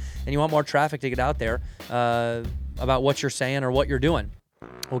internet and you want more traffic to get out there about what you're saying or what you're doing.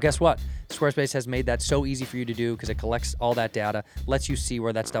 Well, guess what? Squarespace has made that so easy for you to do because it collects all that data, lets you see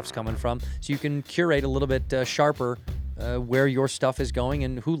where that stuff's coming from, so you can curate a little bit sharper where your stuff is going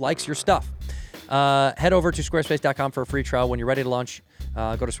and who likes your stuff. Head over to squarespace.com for a free trial. When you're ready to launch,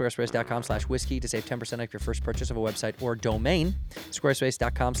 go to squarespace.com/whiskey to save 10% off your first purchase of a website or domain.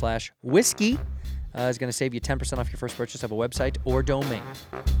 Squarespace.com/whiskey is going to save you 10% off your first purchase of a website or domain.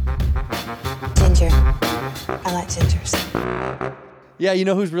 Ginger. I like gingers. Yeah, you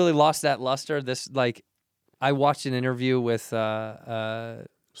know who's really lost that luster? I watched an interview with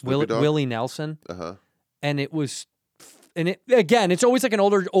Willie Nelson, and it's always like an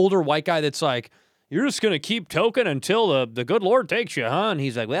older white guy that's like, "You're just gonna keep toking until the good Lord takes you, huh?" And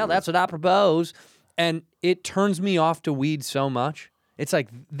he's like, "Well, that's what I propose," and it turns me off to weed so much. It's like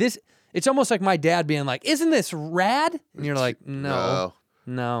this. It's almost like my dad being like, "Isn't this rad?" And you're like, "No."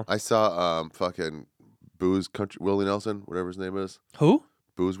 I saw fucking Booze Country Willie Nelson, whatever his name is. Who?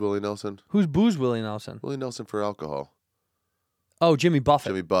 Booze Willie Nelson. Who's Booze Willie Nelson? Willie Nelson for alcohol. Oh, Jimmy Buffett.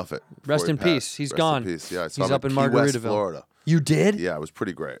 Jimmy Buffett. Rest in peace. He's gone. Rest in peace. Yeah, I saw He's him up in Key West, Margaritaville, Florida. You did? Yeah, it was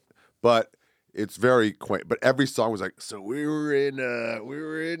pretty great. But it's very quaint. But every song was like, so we were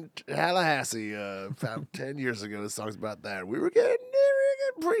in Tallahassee about 10 years ago. The song's about that. We were getting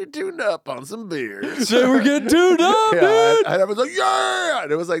pretty tuned up on some beers. So we're getting tuned up, dude. And I was like, yeah.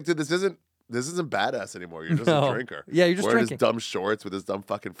 And it was like, dude, this isn't badass anymore. You're just a drinker. Yeah, you're just wearing drinking. his dumb shorts with his dumb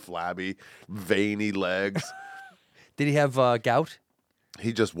fucking flabby, veiny legs. Did he have gout?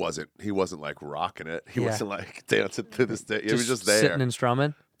 He just wasn't. He wasn't like rocking it. He Yeah. wasn't like dancing to this day. He was just there. Sitting and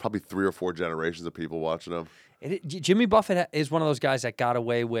strumming. Probably 3 or 4 generations of people watching him. Jimmy Buffett is one of those guys that got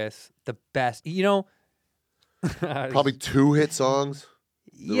away with the best. Probably 2 hit songs.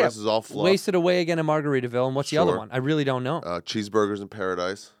 The rest is all fluff. Wasted Away Again in Margaritaville. And what's the other Sure. one? I really don't know. Cheeseburgers in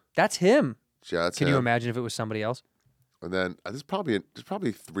Paradise. That's him. Yeah, that's Can him. you imagine if it was somebody else? And then there's probably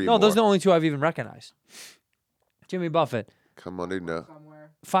 3 No, more. those are the only 2 I've even recognized. Jimmy Buffett. Come on, you know.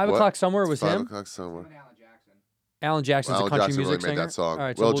 5 What? o'clock somewhere was 5 him. o'clock somewhere. Alan Jackson's Alan a country Jackson music really made singer. that song. All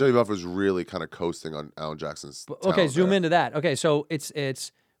right, Well, so Jimmy Buffett was really kind of coasting on Alan Jackson's okay, talent zoom there. into that. Okay, so it's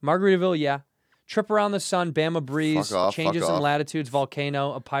Margaritaville, yeah. Trip Around the Sun, Bama Breeze, Fuck off, Changes fuck in off. Latitudes,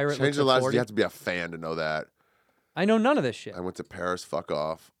 Volcano, A Pirate Change Looks the at last. 40. You have to be a fan to know that. I know none of this shit. I went to Paris. Fuck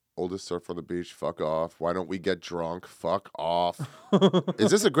off. Oldest surf on the beach. Fuck off. Why don't we get drunk? Fuck off.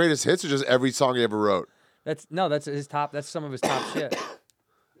 Is this the greatest hits or just every song he ever wrote? That's his top. That's some of his top shit.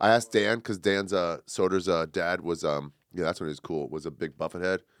 I asked Dan because Dan's Soder's dad was that's when he was cool. Was a big Buffett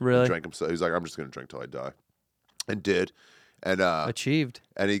head. Really? He drank himself. He was like, I'm just gonna drink till I die, and did, and Achieved.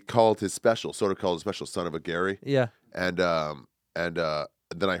 and he called his special. Soder called his special "Son of a Gary." Yeah. And then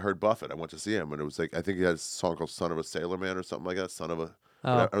I heard Buffett. I went to see him, and it was like I think he had a song called "Son of a Sailor Man" or something like that. Son of a.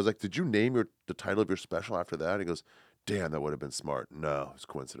 Oh. I was like, did you name the title of your special after that? He goes, damn, that would have been smart. No, it's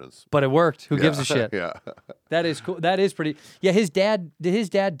coincidence. But it worked. Who Yeah. gives a shit? Yeah. That is cool. That is pretty. Yeah, did his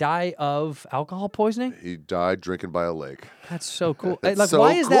dad die of alcohol poisoning? He died drinking by a lake. That's so cool. It's Like, so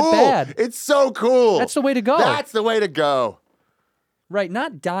why is that cool. bad? It's so cool. That's the way to go. That's the way to go. Right,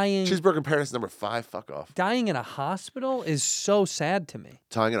 not dying. Cheeseburger in Paradise number 5. Fuck off. Dying in a hospital is so sad to me.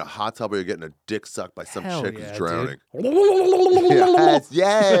 Tying in a hot tub where you're getting a dick sucked by some Hell chick yeah, who's drowning. dude.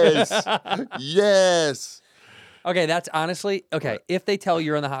 Yes. Yes. Okay, that's honestly okay. What? If they tell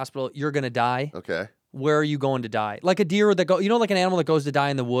you're in the hospital, you're gonna die. Okay. Where are you going to die? Like a deer that like an animal that goes to die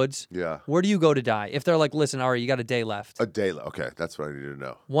in the woods. Yeah. Where do you go to die? If they're like, listen, Ari, you got a day left. A day. Okay, that's what I need to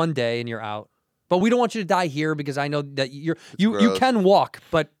know. One day and you're out. But we don't want you to die here because I know that you gross. can walk,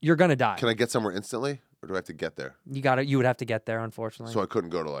 but you're gonna die. Can I get somewhere instantly, or do I have to get there? You would have to get there, unfortunately. So I couldn't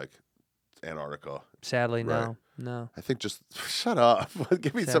go to like Antarctica. Sadly, Right. No. I think just shut up.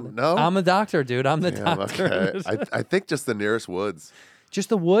 Give me some. No, I'm a doctor, dude. I'm the yeah, doctor. okay. I think just the nearest woods. Just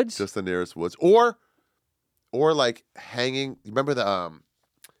the woods? Just the nearest woods, or like hanging. You remember the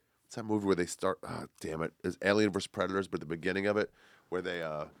what's that movie where they start? Oh, damn it! It's Alien vs Predators, but the beginning of it, where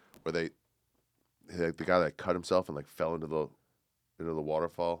the guy that cut himself and like fell into the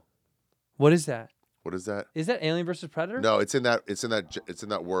waterfall. What is that? What is that? Is that Alien versus Predator? No, it's in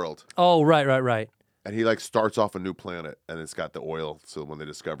that world. Oh, right. And he like starts off a new planet, and it's got the oil. So when they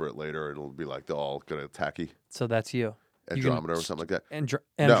discover it later, it'll be like they're all gonna attack you. So that's you. Andromeda or something like that.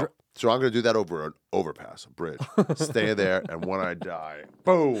 No. So I'm gonna do that over an overpass, a bridge. Stay there, and when I die,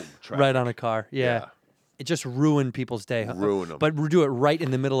 boom, traffic. Right on a car. Yeah. It just ruined people's day. Huh? Ruin them. But do it right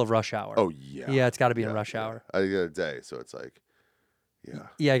in the middle of rush hour. Oh yeah. Yeah, it's got to be in rush hour. I get a day, so it's like, yeah.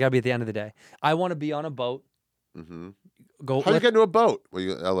 Yeah, it got to be at the end of the day. I want to be on a boat. Mm-hmm. Go. How do you get into a boat?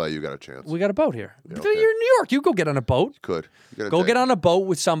 Well, LA, you got a chance. We got a boat here. Yeah, You're okay. in New York. You go get on a boat. Could. You Go get on a boat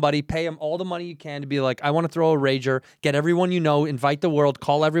with somebody. Pay them all the money you can to be like, I want to throw a rager. Get everyone you know. Invite the world.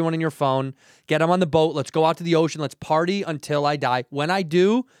 Call everyone in your phone. Get them on the boat. Let's go out to the ocean. Let's party until I die. When I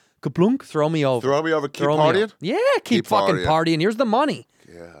do, kaplunk, throw me over. Throw me over. Keep Throw me partying. over. Yeah, keep fucking partying. Here's the money.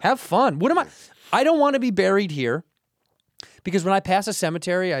 Yeah. Have fun. What am I don't want to be buried here. Because when I pass a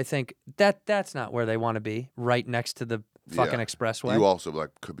cemetery, I think that's not where they want to be, right next to the fucking expressway. You also like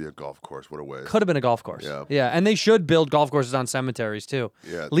could be a golf course. What a waste. Could have been a golf course. Yeah. And they should build golf courses on cemeteries too.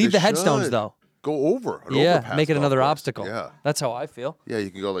 Yeah. Leave they the headstones should. though. Go over. An overpass Make it golf another course. obstacle. Yeah. That's how I feel. Yeah, you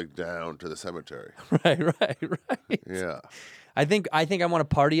can go like down to the cemetery. Right. Yeah. I think I want to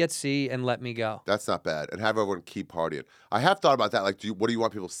party at sea and let me go. That's not bad. And have everyone keep partying. I have thought about that. Like, what do you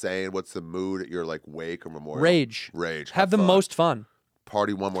want people saying? What's the mood at your like wake or memorial? Rage. Have the fun. most fun.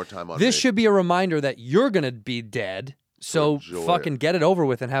 Party one more time on This me. should be a reminder that you're going to be dead. So enjoy fucking get it over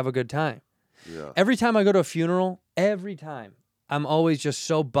with and have a good time. Yeah. Every time I go to a funeral, I'm always just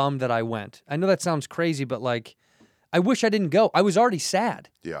so bummed that I went. I know that sounds crazy, but like, I wish I didn't go. I was already sad.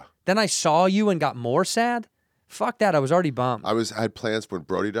 Yeah. Then I saw you and got more sad. Fuck that. I was already bummed. I had plans for when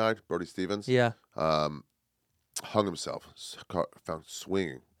Brody died. Brody Stevens. Yeah. Hung himself. Found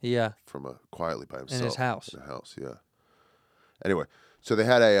swinging. Yeah. From quietly by himself in his house. In a house. Yeah. Anyway, so they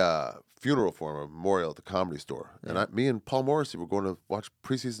had a funeral for him, a memorial at the Comedy Store, and me and Paul Morrissey were going to watch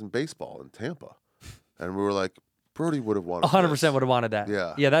preseason baseball in Tampa, and we were like, Brody would have wanted 100% would have wanted that.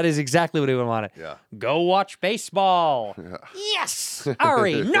 Yeah, that is exactly what he would have wanted. Yeah, go watch baseball. Yeah. Yes,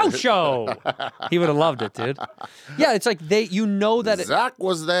 Ari, no show. He would have loved it, dude. Yeah, it's like that Zach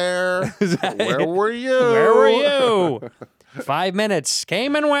was there. Where were you? Where were you? 5 minutes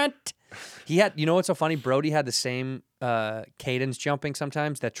came and went. He had, what's so funny? Brody had the same cadence jumping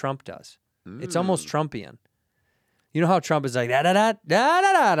sometimes that Trump does. It's almost Trumpian. You know how Trump is like da da da da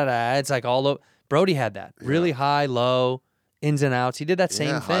da da da. It's like all over. Brody had that really high, low, ins and outs. He did that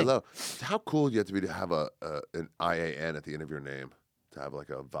same thing. High, low. How cool do you have to be to have an IAN at the end of your name to have like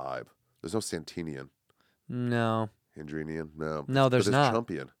a vibe? There's no Santinian. No. Andrinian. No. No, there's not.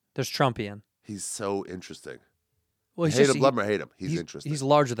 Trumpian. There's Trumpian. He's so interesting. Well, hate him, love him or hate him. He's interesting. He's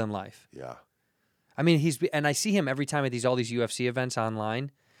larger than life. Yeah. I mean, and I see him every time at all these UFC events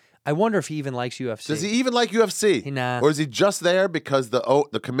online. I wonder if he even likes UFC. Does he even like UFC? Nah. Or is he just there because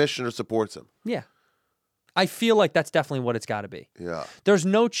the commissioner supports him? Yeah. I feel like that's definitely what it's got to be. Yeah. There's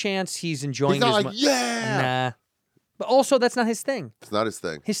no chance he's enjoying He's not his like, yeah. Nah. But also, that's not his thing. It's not his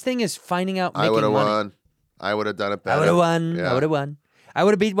thing. His thing is finding out, making I would have money. won. I would have done it better. I would have won. Yeah. I would have won. I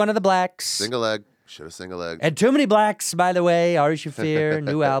would have beat one of the blacks. Single leg. Should have single leg. And too many blacks, by the way. Ari Shaffir,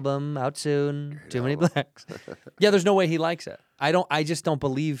 new album out soon. Too many blacks. Yeah, there's no way he likes it. I don't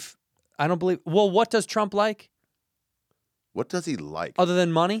believe. Well, what does Trump like? What does he like? Other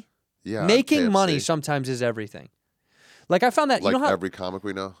than money? Yeah. Making KFC. money sometimes is everything. Like I found that. Like you know how, every comic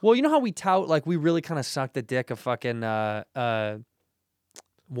we know? Well, you know how we tout, like we really kind of suck the dick of fucking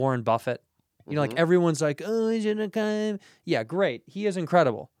Warren Buffett? You know, like everyone's like, oh, he's in a kind. Yeah, great. He is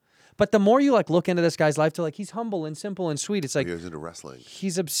incredible. But the more you like look into this guy's life, to like he's humble and simple and sweet. It's like He was into wrestling.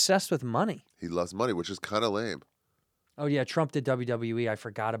 he's obsessed with money. He loves money, which is kind of lame. Oh yeah, Trump did WWE. I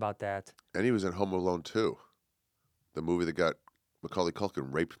forgot about that. And he was in Home Alone 2, the movie that got Macaulay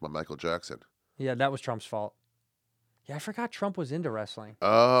Culkin raped by Michael Jackson. Yeah, that was Trump's fault. Yeah, I forgot Trump was into wrestling.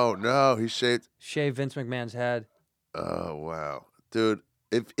 Oh, no. He shaved Vince McMahon's head. Oh, wow. Dude,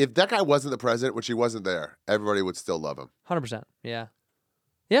 if that guy wasn't the president, which he wasn't there, everybody would still love him. 100%. Yeah.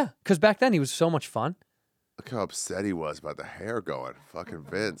 Yeah, because back then he was so much fun. Look how upset he was about the hair going. Fucking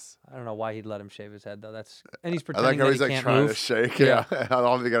Vince. I don't know why he'd let him shave his head, though. And he's I pretending like how that he's he like can't trying move. to shake. Yeah. Yeah.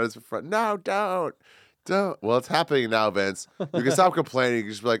 All the guys in front. No, don't. Well, it's happening now, Vince. You can stop complaining. You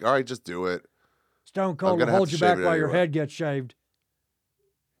can just be like, all right, just do it. Stone Cold will gonna have hold to you shave back it while your anyway. head gets shaved.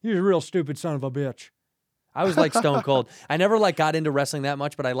 You're a real stupid son of a bitch. I was like Stone Cold. I never like got into wrestling that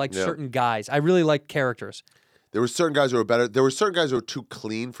much, but I liked Yeah. certain guys. I really liked characters. There were certain guys who were better. There were certain guys who were too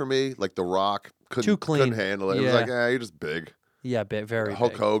clean for me, like The Rock. Too clean. Couldn't handle it. It was Yeah. like, you're just big. Yeah, very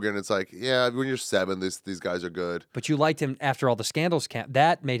Hulk big. Hogan, it's like, yeah, when you're 7, these guys are good. But you liked him after all the scandals.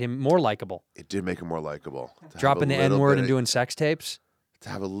 That made him more likable. It did make him more likable. To have Dropping a the little N-word bit and of- doing sex tapes. To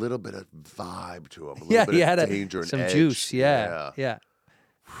have a little bit of vibe to him. A little Yeah, bit he of had danger and some edge. juice. Yeah.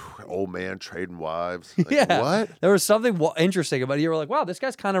 Old man trading wives. Like, Yeah. What? There was something interesting about it. You were like, wow, this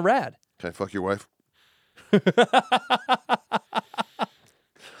guy's kind of rad. Can I fuck your wife?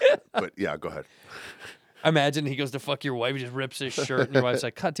 But yeah, go ahead. Imagine he goes to fuck your wife, he just rips his shirt, and your wife's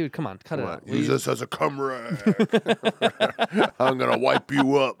like, dude, come on, cut it out. Use this as a cum rag. I'm gonna wipe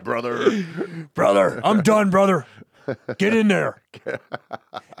you up, brother. Brother, I'm done, brother. Get in there.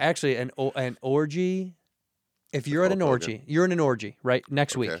 Actually, an orgy, if you're at an Hulk orgy, you're in an orgy, right?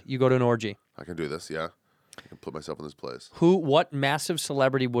 Next week, Okay. you go to an orgy. I can do this, yeah. I can put myself in this place. What massive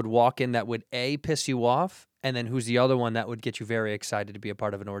celebrity would walk in that would A, piss you off, and then who's the other one that would get you very excited to be a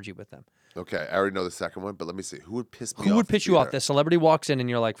part of an orgy with them? Okay, I already know the second one, but let me see. Who would piss me off? Who would piss you off? there? The celebrity walks in and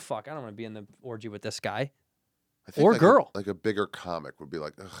you're like, fuck, I don't want to be in the orgy with this guy. I think or like girl. like a bigger comic would be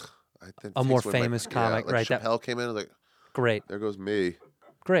like, ugh. I think A more takes away my- famous comic, like right, that- Chappelle came in, like, Great. there goes me.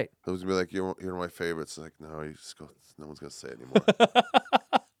 Great. It was gonna be like, you're one of my favorites. Like, no, you just go. No one's gonna say it anymore.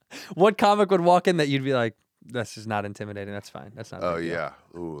 What comic would walk in that you'd be like, this is not intimidating. That's fine. That's not a Oh big deal." yeah.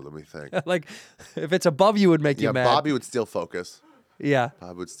 Ooh, let me think. Like, if it's above you, would make Yeah, you mad. Bobby would still focus. Yeah.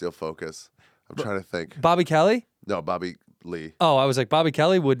 Bob would still focus. I'm trying to think. Bobby Kelly? No, Bobby Lee. Oh, I was like, Bobby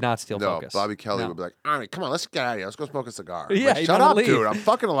Kelly would not steal No, focus. Bobby Kelly No. would be like, all right, come on, let's get out of here. Let's go smoke a cigar. Yeah, Like, he'd shut wanna up, leave. dude. I'm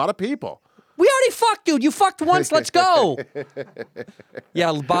fucking a lot of people. We already fucked, dude. You fucked once. Let's go.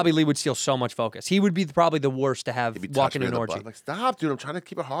 Yeah, Bobby Lee would steal so much focus. He would be probably the worst to have He'd be walk touching in me an in the butt. orgy. I'm like, stop, dude. I'm trying to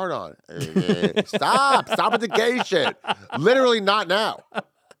keep it hard on. Stop with the gay shit. Literally not now.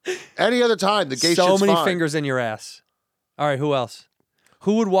 Any other time, the gay So shit's many fine. fingers in your ass. All right, who else?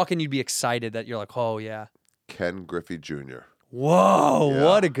 Who would walk in? You'd be excited that you're like, oh yeah. Ken Griffey Jr. Whoa, Yeah.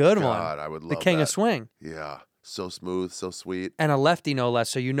 what a good God, one. I would love the king that. of swing. Yeah. So smooth, so sweet. And a lefty, no less.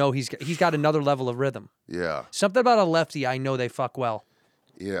 So you know he's got another level of rhythm. Yeah. Something about a lefty, I know they fuck well.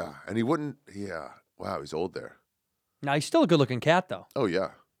 Yeah. And he wouldn't, yeah. Wow, he's old there. Now he's still a good-looking cat though. Oh, yeah.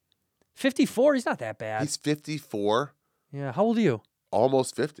 54, he's not that bad. He's 54, Yeah, how old are you?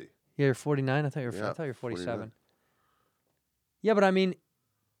 almost 50. Yeah, you're 49. I thought you were. Yeah, I thought you were 47. 49. Yeah, but I mean,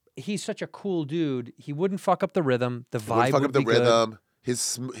 he's such a cool dude. He wouldn't fuck up the rhythm. The vibe Wouldn't fuck would up the be good. rhythm.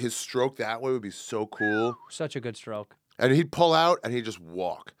 His stroke that way would be so cool. Such a good stroke. And he'd pull out and he'd just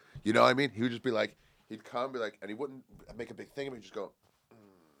walk. You know what I mean? He would just be like, he'd come, be like, and he wouldn't make a big thing of it. He'd just go,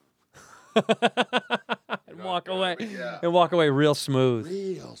 And walk away. yeah. And walk away real smooth.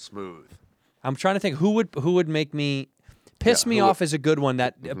 real smooth. I'm trying to think who would make me piss Yeah, me who off is a good one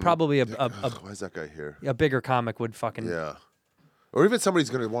that probably Why is that guy here? a bigger comic would fucking Yeah. Or even somebody's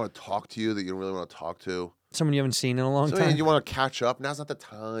going to want to talk to you that you don't really want to talk to. someone you haven't seen in a long Somebody time. you want to catch up. Now's not the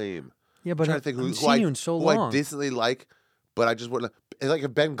time. Yeah, I'm but trying to think I who, haven't who seen I, you in so who I long. decently like, but I just wouldn't. It's like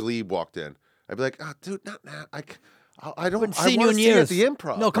if Ben Glebe walked in, I'd be like, oh, dude, not now. I don't. haven't I seen you want in to see you years. at the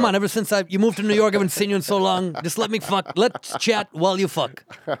Improv. No, come bro. on. Ever since you moved to New York, I haven't seen you in so long. Just let me fuck. Let's chat while you fuck.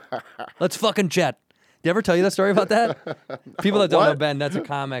 Let's fucking chat. Did I ever tell you that story about that? People that don't know What? Ben, that's a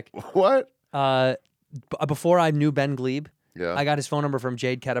comic. What? Before I knew Ben Glebe, Yeah. I got his phone number from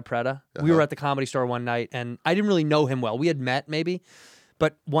Jade Catapretta. We were at the Comedy Store one night, and I didn't really know him well. We had met maybe,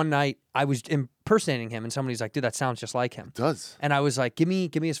 but one night I was impersonating him, and somebody's like, "Dude, that sounds just like him." It does. And I was like, give me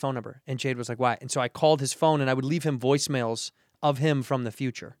his phone number. And Jade was like, why? And so I called his phone and I would leave him voicemails of him from the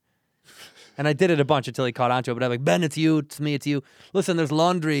future. And I did it a bunch until he caught on to it. But I'm like, Ben, it's you. It's me. It's you. Listen, there's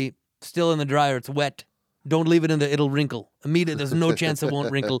laundry still in the dryer. It's wet. Don't leave it in there. It'll wrinkle. Immediately, there's no chance it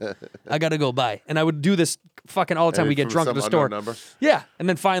won't wrinkle. I got to go. Bye. And I would do this fucking all the time. Hey, We get from drunk at some the store. unknown number? Yeah. And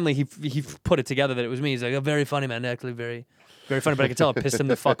then finally, he put it together that it was me. He's like, oh, very funny, man. Actually, very, very funny. But I could tell it pissed him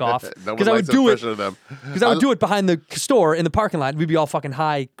the fuck off. No one Because I would likes do it. impression of them. Because I would do it behind the store in the parking lot. We'd be all fucking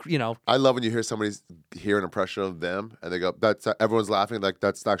high, you know. I love when you hear somebody hear an impression of them and they go, "That's everyone's laughing." Like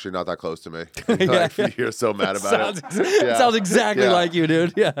that's actually not that close to me. Like, you're so mad about it. Yeah. Sounds exactly Yeah. like you,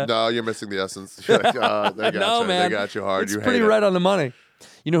 dude. Yeah. No, you're missing the essence. You're like, they got No, you. man. They got you hard. It's you pretty hate right it. on the money.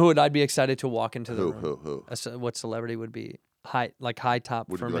 You know who I'd be excited to walk into the room? Who? What celebrity would be high top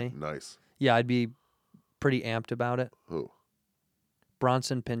Would for be me? like nice. Yeah, I'd be pretty amped about it. Who?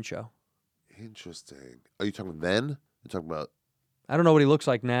 Bronson Pinchot. Interesting. Are you talking then? You're talking about I don't know what he looks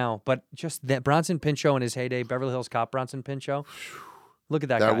like now, but just that Bronson Pinchot in his heyday, Beverly Hills Cop Bronson Pinchot. Look at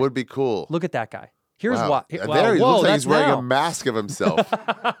that guy. That would be cool. Look at that guy. Here's Wow. why. There he Whoa, looks like that's he's wearing now. a mask of himself.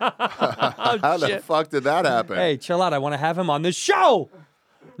 How the shit. fuck did that happen? Hey, chill out. I want to have him on this show.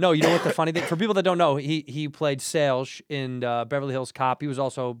 No, you know what the funny thing? For people that don't know, he played Sales in Beverly Hills Cop. He was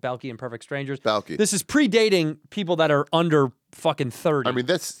also Balky in Perfect Strangers. Balky. This is predating people that are under fucking 30. I mean,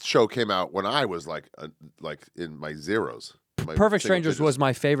 this show came out when I was like in my zeros. My Perfect single Strangers digits was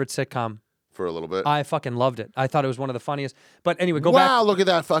my favorite sitcom. for a little bit. I fucking loved it. I thought it was one of the funniest. But anyway, Wow, look at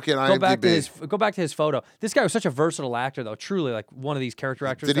that fucking IMDb. Go back to his photo. This guy was such a versatile actor, though. Truly, like one of these character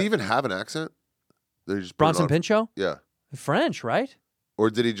actors. Did he even have an accent? Did he just put it Bronson on? Pinchot? Yeah. French, right? Or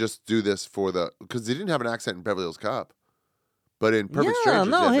did he just do this for the? Because he didn't have an accent in Beverly Hills Cop, but in Perfect yeah,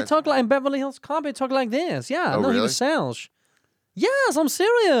 Strangers, no, had he an talked like in Beverly Hills Cop. He talked like this. Yeah, Oh, no, he really? was Sales. Yes, I'm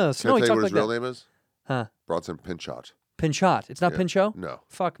serious. Can No, I he tell you talked what like his real that. name is? Huh? Bronson Pinchot. Pinchot. It's not Yeah. Pinchot. No.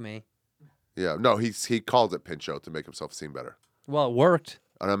 Fuck me. Yeah, no, he called it Pinchot to make himself seem better. Well, it worked.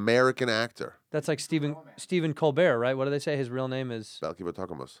 An American actor. That's like Stephen Colbert, right? What do they say? His real name is. Balky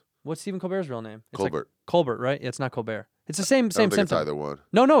Batokamos. What's Stephen Colbert's real name? It's Colbert. Like Colbert, right? Yeah, it's not Colbert. It's the same I don't think symptom. it's either one.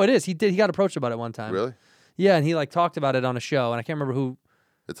 No, it is. He got approached about it one time. Really? Yeah, and he like talked about it on a show, and I can't remember who.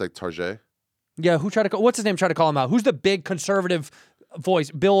 It's like Tarjay. Yeah, who tried to call? What's his name? Tried to call him out. Who's the big conservative voice?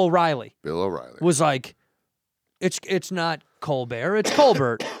 Bill O'Reilly Bill O'Reilly. was like, it's not Colbert, it's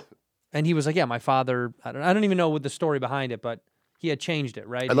Colbert, and he was like, yeah, my father. I don't even know what the story behind it, but he had changed it,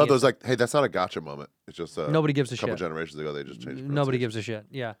 right? I love those like, hey, that's not a gotcha moment. It's just Nobody gives a couple shit. generations ago they just changed. Nobody gives a shit.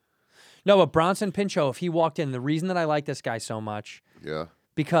 Yeah. No, but Bronson Pinchot, if he walked in, the reason that I like this guy so much, Yeah.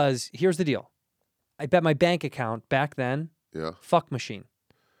 because here's the deal. I bet my bank account back then, Yeah. fuck machine.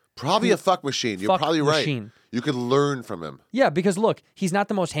 Probably a fuck machine. You're Fuck probably right. machine. You could learn from him. Yeah, because look, he's not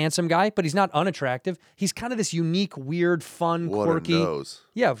the most handsome guy, but he's not unattractive. He's kind of this unique, weird, fun, What quirky. a nose.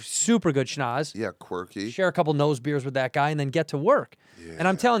 Yeah, super good schnoz. Yeah, quirky. Share a couple nose beers with that guy and then get to work. And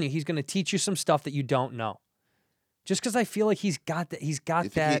I'm telling you, he's going to teach you some stuff that you don't know. Just because I feel like he's got that. He's got You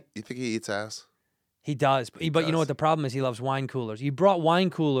think, that. you think he eats ass? He does. But you know does. what the problem is? He loves wine coolers. He brought wine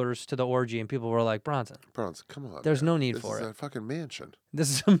coolers to the orgy, and people were like, Bronson, Bronson, come on. There's man. no need This for is it. a fucking mansion. this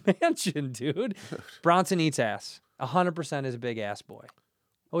is a mansion, dude. Bronson eats ass. 100% is a big ass boy.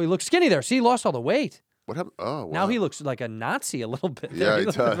 Oh, he looks skinny there. See, he lost all the weight. What happened? Oh, wow. Now he looks like a Nazi a little bit. Yeah, there. he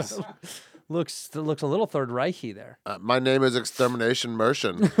does. looks a little Third Reichy there, My name is Extermination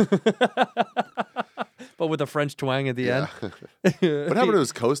Merchant. but with a French twang at the Yeah. end. What happened to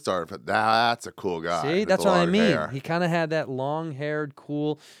his co-star? That's a cool guy. See, with that's the what I long mean. hair. He kind of had that long-haired,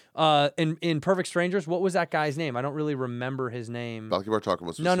 cool. In Perfect Strangers, what was that guy's name? I don't really remember his name. Balky Bartokamos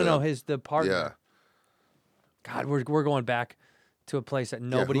was No. him. The partner. Yeah. God, we're going back to a place that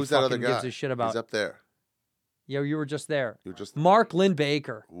nobody Who's that other fucking guy? gives a shit about. He's up there. Yeah, you were just there. You were just. Mark Lynn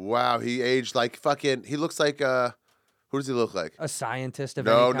Baker, Wow, he aged like fucking. He looks like who does he look like? a scientist of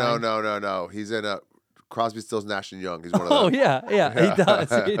No, any kind. no. He's in a Crosby, Stills, Nash and Young. He's one of them. Oh yeah, he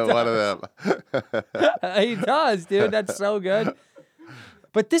does. He does. One of them. He does, dude. That's so good.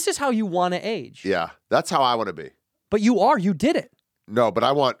 But this is how you want to age. Yeah, that's how I want to be. But you did it. No, but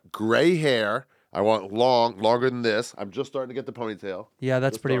I want gray hair. I want longer than this. I'm just starting to get the ponytail. Yeah,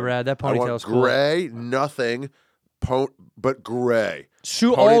 that's Just pretty starting. rad. That I want ponytail's cool. gray, nothing, but gray.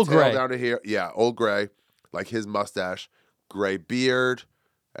 All Ponytail gray. down to here. Yeah, old gray, like his mustache, gray beard,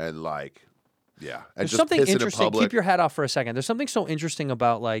 and like, yeah. And There's just something pissing in interesting. public. Keep your hat off for a second. There's something so interesting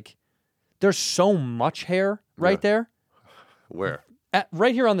about like, there's so much hair right there. Where?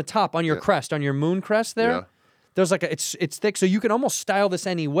 Right here on the top, on your crest, on your moon crest there. Yeah. There's like it's thick, so you can almost style this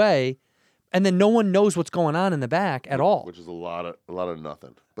any way, and then no one knows what's going on in the back at all. Which is a lot of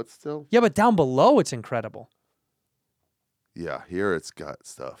nothing, but still. Yeah, but down below it's incredible. Yeah, here it's got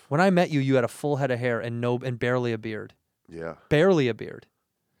stuff. When I met you, you had a full head of hair and barely a beard. Yeah. Barely a beard.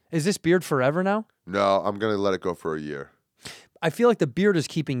 Is this beard forever now? No, I'm gonna let it go for a year. I feel like the beard is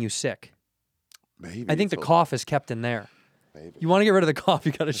keeping you sick. Maybe. I think the until- cough is kept in there. Maybe. You want to get rid of the cough,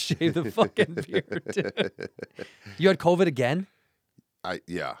 you got to shave the fucking beard, dude. You had COVID again?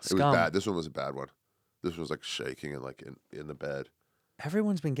 Yeah, it Scum. was bad. This one was a bad one. This one was like shaking and like in the bed.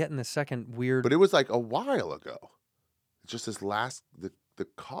 Everyone's been getting the second weird. But it was like a while ago. It's just this last the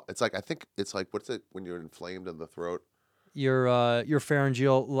cough. It's like I think it's like what's it when you're inflamed in the throat? Your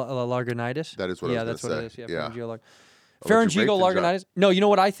pharyngeal larginitis. That is what I yeah, was that's what gonna it is. say. Yeah, Yeah. pharyngeal I'll let you pharyngeal break things larginitis. No, you know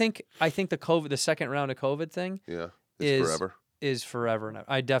what I think? I think the second round of COVID thing Yeah, is forever. Is forever. Now.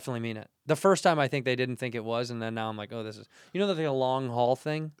 I definitely mean it. The first time I think they didn't think it was, and then now I'm like, oh, this is. You know, that's like a long haul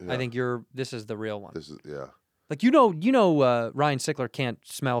thing. Yeah. I think this is the real one. This is yeah. Like you know, Ryan Sickler can't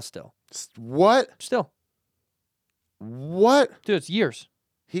smell still. What? Still, What? dude, it's years.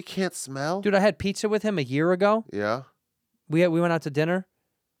 He can't smell? Dude, I had pizza with him a year ago. Yeah. We went out to dinner,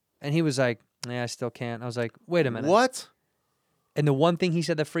 and he was like, "Yeah, I still can't." I was like, "Wait a minute." What? And the one thing he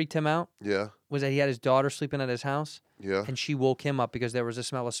said that freaked him out Yeah. was that he had his daughter sleeping at his house, Yeah. and she woke him up because there was a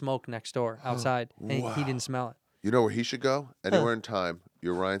smell of smoke next door outside, and he didn't smell it. You know where he should go? Anywhere in time.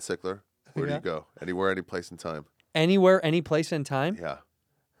 You're Ryan Sickler. Where do Yeah. you go? Anywhere, any place in time. Anywhere, any place in time. Yeah.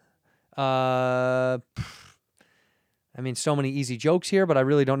 I mean, so many easy jokes here, but I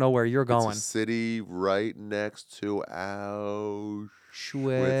really don't know where you're going. It's a city right next to Auschwitz.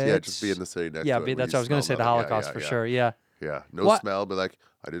 Schwitz. Yeah, just be in the city next Yeah, to it. where that's you what I was going to say. smell The nothing. Holocaust for sure. Yeah. Yeah. No What? smell, but like,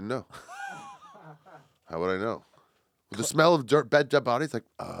 I didn't know. How would I know? The smell of dead bodies, like,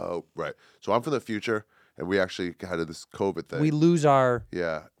 oh, right. So I'm from the future, and we actually had this COVID thing. We lose our.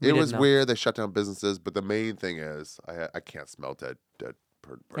 Yeah. We It didn't was know. weird. They shut down businesses, but the main thing is I can't smell dead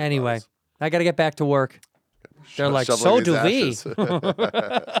burning Anyway, bodies. I got to get back to work. They're like, Shoveling so these do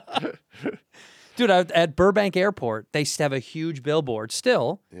we. Dude, at Burbank Airport, they have a huge billboard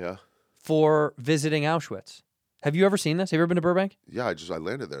still Yeah. for visiting Auschwitz. Have you ever seen this? Have you ever been to Burbank? Yeah, I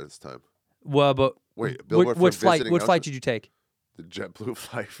landed there this time. Well, but Wait, what, billboard for what flight? visiting What flight Auschwitz? did you take? The JetBlue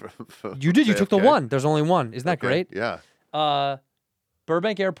flight from You did. You took the JFK? one. There's only one. Isn't that Okay, great? Yeah.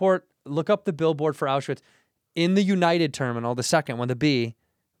 Burbank Airport. Look up the billboard for Auschwitz. In the United Terminal, the second one, the B,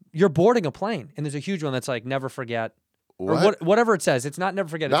 you're boarding a plane, and there's a huge one that's like "Never Forget" or What? whatever it says. It's not "Never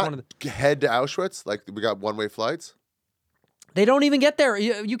Forget." It's one of the. Head to Auschwitz? Like we got one-way flights? They don't even get there.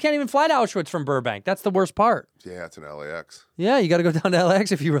 You can't even fly to Auschwitz from Burbank. That's the worst part. Yeah, it's an LAX. Yeah, you got to go down to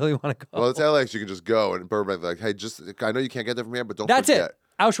LAX if you really want to go. Well, it's LAX. You can just go, and Burbank, like, hey, I know you can't get there from here, but don't That's forget. it.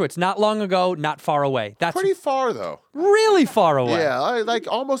 Auschwitz, not long ago, not far away. That's Pretty far though. really far away. Yeah, like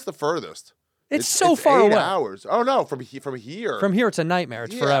almost the furthest. It's so far 8 away. hours. Oh no, from here. From here, it's a nightmare.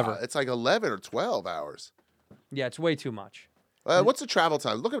 It's Yeah, forever. It's like 11 or 12 hours. Yeah, it's way too much. What's the travel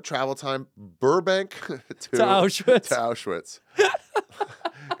time? Look up travel time. Burbank to Auschwitz. To Auschwitz.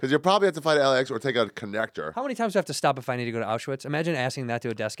 Because you'll probably have to fly to LAX or take a connector. How many times do I have to stop if I need to go to Auschwitz? Imagine asking that to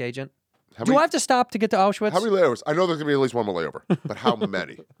a desk agent. How Do many- I have to stop to get to Auschwitz? How many layovers? I know there's gonna be at least one more layover, but how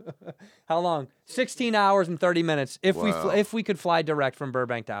many? How long? 16 hours and 30 minutes if Wow. if we could fly direct from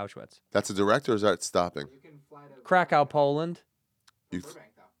Burbank to Auschwitz. That's a direct or is that stopping? Krakow, Poland.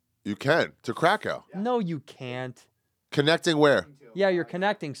 You can to Krakow. No, you can't. Connecting where? Yeah, you're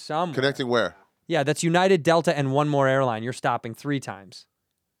connecting somewhere. Connecting where? Yeah, that's United, Delta, and one more airline. You're stopping 3 times.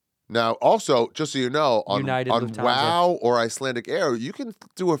 Now, also, just so you know, on United, Lufthansa. WOW or Icelandic Air, you can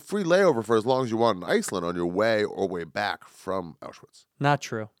do a free layover for as long as you want in Iceland on your way or way back from Auschwitz. Not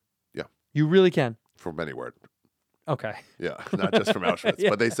true. Yeah, You really can. from anywhere. Okay. Yeah, not just from Auschwitz. Yeah.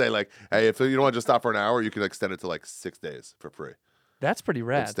 But they say, like, hey, if you don't want to just stop for an hour, you can extend it to like 6 days for free That's pretty and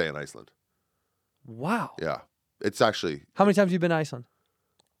rad. stay in Iceland. Wow. Yeah, it's actually How many times have you been to Iceland?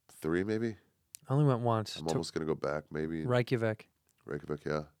 3 maybe. I only went once. I'm to almost going to go back maybe. Reykjavik. Reykjavik,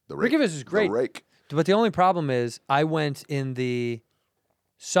 yeah. The rake. Reykjavik is great. The rake. But the only problem is I went in the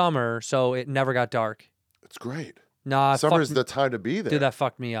summer, so it never got dark. It's great. Nah, Summer's the time to be there. Dude, that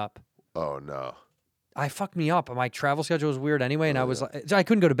fucked me up. Oh, no. I fucked me up. My travel schedule was weird anyway, and I was like, I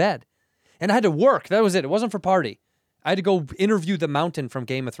couldn't go to bed. And I had to work. That was it. It wasn't for party. I had to go interview the Mountain from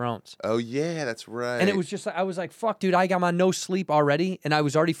Game of Thrones. Oh, yeah, that's right. And it was just, I was like, fuck, dude, I got my no sleep already. And I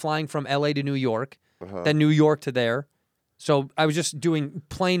was already flying from LA to New York, then New York to there. So I was just doing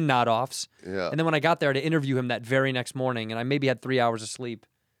plane nod-offs. Yeah. And then when I got there to interview him that very next morning, and I maybe had 3 hours of sleep,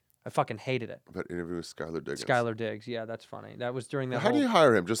 I fucking hated it. But interview with Skylar Diggins. Skylar Diggs. Yeah, that's funny. That was during that How do whole... you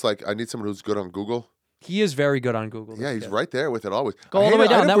hire him? Just like, I need someone who's good on Google. He is very good on Google. Yeah, this he's kid. right there with it always. Go all the way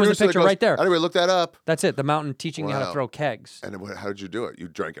down. That was the picture right there. Anyway, look that up. That's it. The Mountain teaching me how to Wow. throw kegs. And then how did you do it? You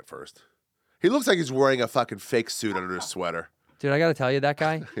drank it first. He looks like he's wearing a fucking fake suit under his sweater. Dude, I got to tell you, that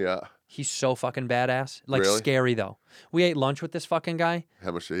guy, Yeah. he's so fucking badass. Like, Really? scary, though. We ate lunch with this fucking guy.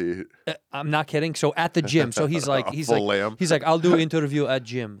 How much did he eat? I'm not kidding. So at the gym. So he's like, Full lamb. he's like, I'll do an interview at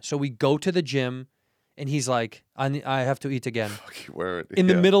gym. So we go to the gym, and he's like, I have to eat again. Fucking wear it. In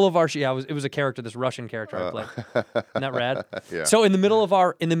the Yeah. middle of our it was a character, this Russian character I played. Isn't that rad? Yeah. So in the middle of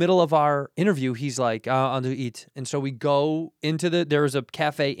our interview, he's like, I'll do eat. And so we go into there was a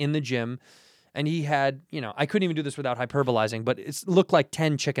cafe in the gym, and he had, I couldn't even do this without hyperbolizing, but it looked like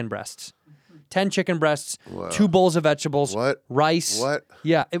 10 chicken breasts. 10 chicken breasts, Wow. 2 bowls of vegetables, What? rice. What?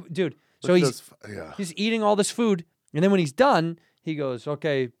 Yeah, dude. So Look at he's those yeah. he's eating all this food, and then when he's done, he goes,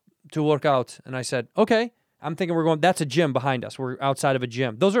 "Okay, to work out." And I said, "Okay." I'm thinking we're going. That's a gym behind us. We're outside of a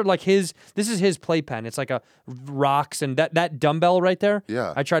gym. Those are like his. This is his playpen. It's like a rocks and that dumbbell right there.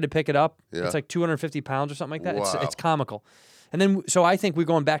 Yeah. I tried to pick it up. Yeah. It's like 250 pounds or something like that. Wow. It's comical. And then so I think we're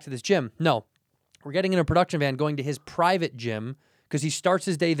going back to this gym. No, we're getting in a production van going to his private gym because he starts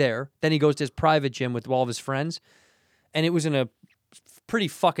his day there. Then he goes to his private gym with all of his friends. and it was in a pretty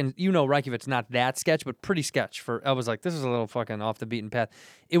fucking, Reykjavik's not that sketch, but pretty sketch. I was like, this is a little fucking off the beaten path.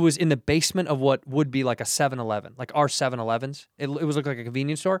 It was in the basement of what would be like a 7-Eleven, like our 7-Elevens. It was like a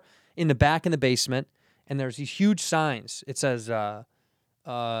convenience store in the back in the basement, and there's these huge signs. It says,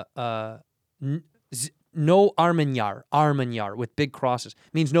 no Armanyar with big crosses.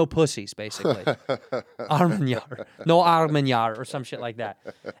 Means no pussies, basically. Armanyar. No Armanyar or some shit like that.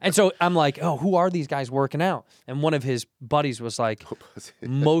 And so I'm like, oh, who are these guys working out? And one of his buddies was like,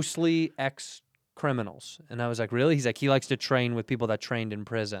 mostly ex-criminals. And I was like, really? He's like, he likes to train with people that trained in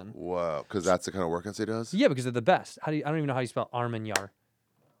prison. Wow, because that's the kind of workouts he does? Yeah, because they're the best. I don't even know how you spell Armanyar.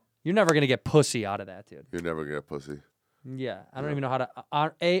 You're never going to get pussy out of that, dude. You're never going to get pussy. Yeah, I don't even know how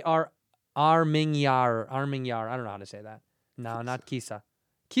to... Armingjar. I don't know how to say that. No, not Kisa.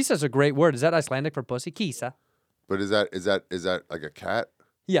 Kisa's a great word. Is that Icelandic for pussy? Kisa. But is that like a cat?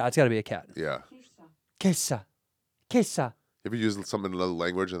 Yeah, it's got to be a cat. Yeah. Kisa. Kisa. If you use something in another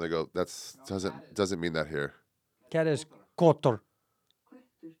language and they go, doesn't mean that here. Cat is kotor.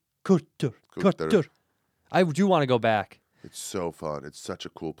 Kotor. I do want to go back. It's so fun. It's such a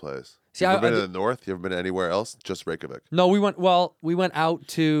cool place. See, you ever been to the north? You ever been anywhere else? Just Reykjavik. No, we went out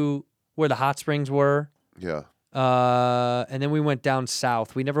to where the hot springs were. Yeah. And then we went down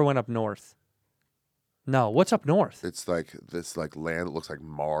south. We never went up north. No, what's up north? It's like this land that looks like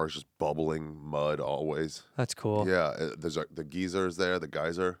Mars, just bubbling mud always. That's cool. Yeah. There's the geysers there, the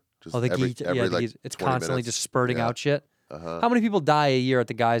geyser. Just the geyser. It's constantly minutes. just spurting out shit. Uh-huh. How many people die a year at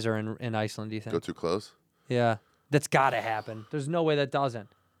the geyser in Iceland, do you think? Go too close? Yeah. That's got to happen. There's no way that doesn't.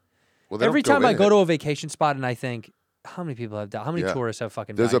 Well, every time I go to a vacation spot and I think, how many people have died? How many tourists have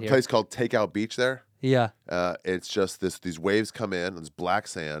fucking died There's a here? place called Takeout Beach there. Yeah. It's just these waves come in, it's black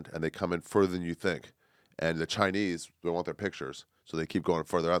sand, and they come in further than you think. And the Chinese, they want their pictures, so they keep going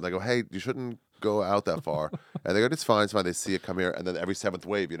further out. And they go, hey, you shouldn't go out that far. And they go, it's fine. They see it come here, and then every seventh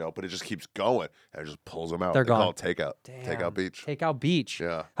wave, but it just keeps going, and it just pulls them out. They're They call gone. it Takeout. Damn. Takeout Beach. Takeout Beach.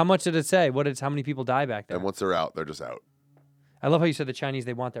 Yeah. How much did it say? How many people die back there? And once they're out, they're just out. I love how you said the Chinese,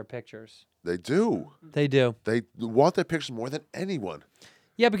 they want their pictures. They do. They do. They want their pictures more than anyone.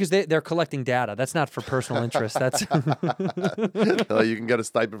 Yeah, because they're collecting data. That's not for personal interest. That's You can get a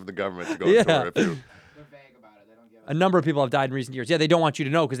stipend from the government to go on tour if you... a number of people have died in recent years. Yeah, they don't want you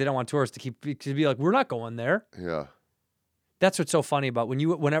to know because they don't want tourists to be like, we're not going there. Yeah. That's what's so funny about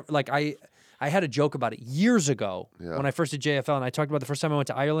I had a joke about it years ago when I first did JFL, and I talked about the first time I went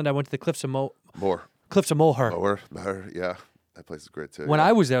to Ireland. I went to the Cliffs of Moher. Yeah. That place is great too. When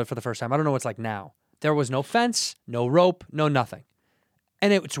I was there for the first time, I don't know what it's like now. There was no fence, no rope, no nothing.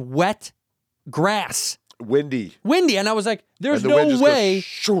 And it's wet grass. Windy. And I was like, there's And the wind no just way goes,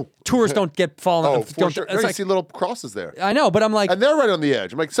 shoo. tourists don't get fallen. Oh, for sure. It's No, you like, see little crosses there. I know, but I'm like, And they're right on the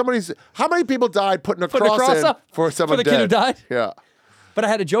edge. I'm like, how many people died putting a cross in up for someone for the kid who dead? died? Yeah. But I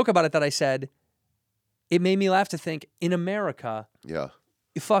had a joke about it that I said, it made me laugh to think, in America, Yeah.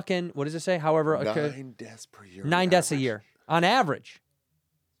 fucking, what does it say? However, 9 deaths per year. 9 deaths a year on average.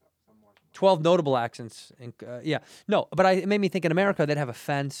 12 notable accidents. No, but it made me think in America they'd have a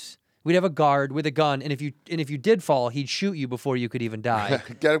fence. We'd have a guard with a gun, and if you did fall, he'd shoot you before you could even die.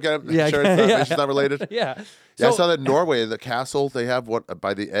 Get him. Yeah, Sure, it's not related. Yeah. Yeah, I saw that in Norway, the castle they have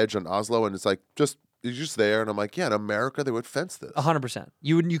by the edge on Oslo, and it's like you're just there, and I'm like, yeah, in America they would fence this. 100%.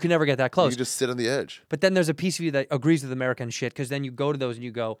 You can never get that close. You just sit on the edge. But then there's a piece of you that agrees with American shit, because then you go to those and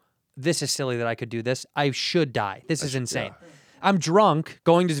you go, this is silly that I could do this. I should die. This is insane. Yeah. I'm drunk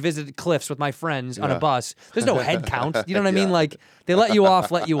going to visit cliffs with my friends on a bus. There's no head count. You know what I mean? Like, they let you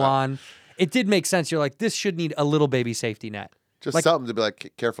off, let you on. It did make sense. You're like, this should need a little baby safety net. Just something to be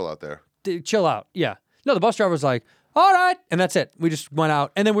like, careful out there. Chill out. Yeah. No, the bus driver was like, all right. And that's it. We just went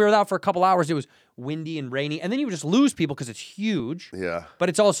out. And then we were out for a couple hours. It was windy and rainy. And then you would just lose people because it's huge. Yeah. But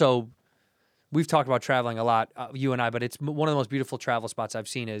it's also, we've talked about traveling a lot, you and I, but it's one of the most beautiful travel spots I've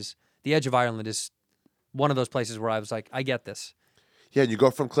seen is the edge of Ireland is one of those places where I was like, I get this. Yeah, and you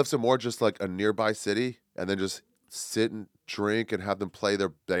go from Cliffs of Moher, just like a nearby city, and then just sit and drink and have them play their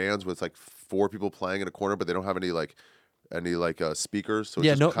bands with like 4 people playing in a corner, but they don't have any speakers. So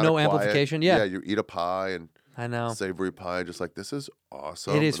it's just no quiet. amplification. Yeah, you eat a pie and I know savory pie, just like this is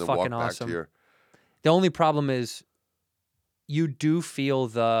awesome. It is and then fucking walk awesome. Back to the only problem is you do feel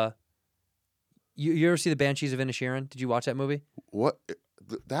the. You ever see the Banshees of Inisherin? Did you watch that movie? What?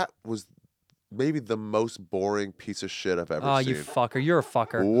 That was maybe the most boring piece of shit I've ever seen. Oh, you fucker. You're a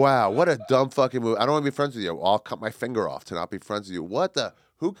fucker. Wow, what a dumb fucking movie. I don't want to be friends with you. I'll cut my finger off to not be friends with you. What the?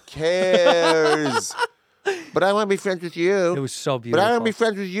 Who cares? But I want to be friends with you. It was so beautiful. But I don't want to be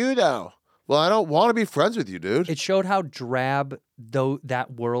friends with you, though. Well, I don't want to be friends with you, dude. It showed how drab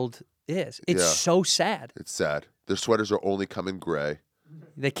that world is. It's so sad. It's sad. Their sweaters are only come in gray.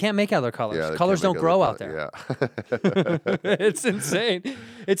 They can't make other colors. Yeah, they Colors can't don't make grow other out there. Yeah. It's insane.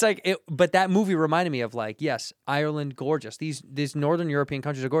 It's like, but that movie reminded me of like, yes, Ireland, gorgeous. These Northern European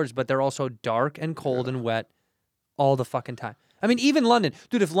countries are gorgeous, but they're also dark and cold and wet all the fucking time. I mean, even London.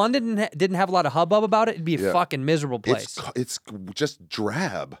 Dude, if London didn't have a lot of hubbub about it, it'd be a fucking miserable place. It's just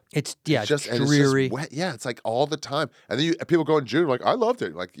drab. It's just dreary. It's just wet. Yeah, it's like all the time. And then people go in June like, I loved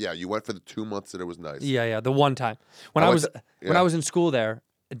it. Like, yeah, you went for the 2 months that it was nice. Yeah, the one time. When I was in school there,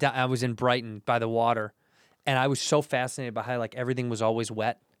 I was in Brighton by the water, and I was so fascinated by how like everything was always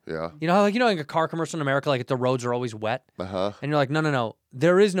wet. Yeah. You know how like a car commercial in America, like the roads are always wet? Uh-huh. And you're like, no.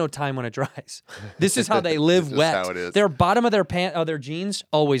 There is no time when it dries. This is how they live This is wet. how it is. Their bottom of their jeans,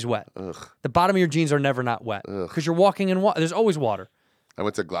 always wet. Ugh. The bottom of your jeans are never not wet. Because you're walking in water. There's always water. I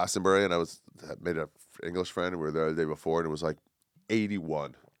went to Glastonbury and I made an English friend. We were there the day before and it was like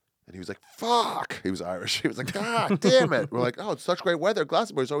 81. And he was like, fuck. He was Irish. He was like, God damn it. We're like, oh, it's such great weather.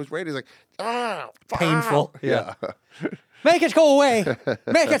 Glastonbury's always raining. He's like, fuck. Painful. Yeah. Make it go away.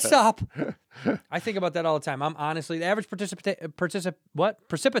 Make it stop. I think about that all the time. I'm honestly, the average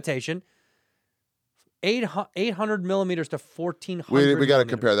precipitation, 800 millimeters to 1,400 We got to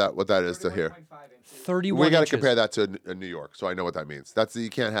compare that, what that is to here. 31 We got to inches. compare that to New York, so I know what that means. You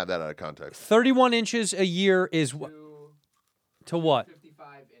can't have that out of context. 31 inches a year is to what?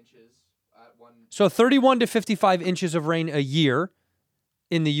 55 inches at one. So 31 to 55 inches of rain a year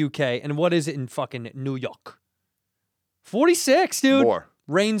in the UK. And what is it in fucking New York? 46, dude. More.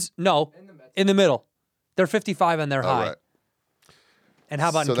 Rains, no, in the middle. They're 55 and they're high. Right. And how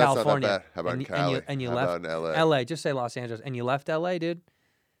about So in that's not that California? bad. How about in Cali? And you How left about in LA? Just say Los Angeles. And you left LA, dude,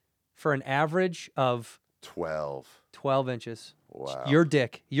 for an average of 12. 12 inches. Wow. Your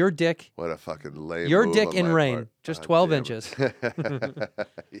dick. What a fucking lame Your move dick on in my rain. part. Just God 12 damn inches. it.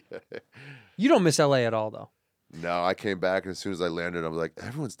 You don't miss LA at all, though. No, I came back and as soon as I landed, I was like,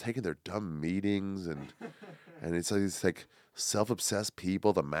 everyone's taking their dumb meetings and it's like these like self-obsessed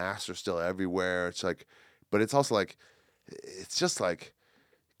people. The masks are still everywhere. It's like, but it's also like, it's just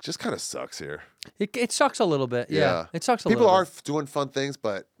kind of sucks here. It sucks a little bit. Yeah. It sucks a People little are bit. doing fun things,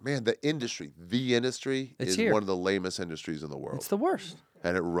 but man, the industry It's is here. one of the lamest industries in the world. It's the worst.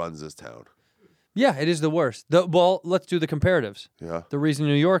 And it runs this town. Yeah, it is the worst. Well, let's do the comparatives. Yeah. The reason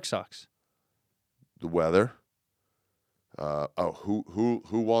New York sucks. The weather. Who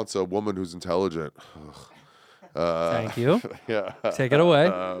wants a woman who's intelligent? Thank you. Yeah. Take it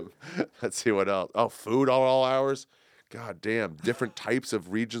away. Let's see what else. Oh, food all hours. God damn. Different types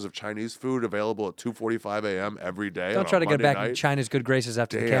of regions of Chinese food available at 2:45 a.m. every day. Don't on try a to get Monday back night. in China's good graces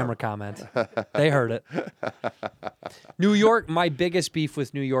after the Damn. camera comment. They heard it. New York, my biggest beef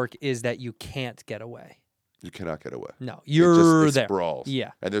with New York is that you can't get away. You cannot get away. No, you're it there. sprawls.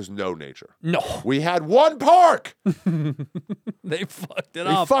 Yeah. And there's no nature. No. We had one park. They fucked it They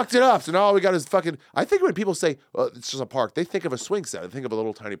up. fucked it up. So now all we got is fucking. I think when people say it's just a park, they think of a swing set. They think of a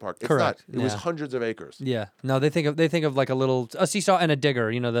little tiny park. It's Correct. not. It was Yeah. hundreds of acres. Yeah. No, they think of like a seesaw and a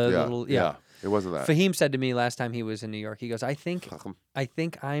digger, the little Yeah. It wasn't that. Fahim said to me last time he was in New York, he goes, I think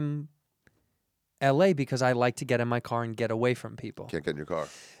I'm LA because I like to get in my car and get away from people. Can't get in your car.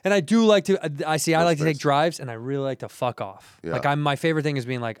 And I do like to I like to take space. drives and I really like to fuck off. Yeah. Like my favorite thing is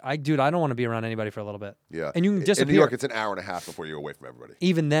being like, I don't want to be around anybody for a little bit. Yeah. And you can In disappear. New York, it's an hour and a half before you're away from everybody.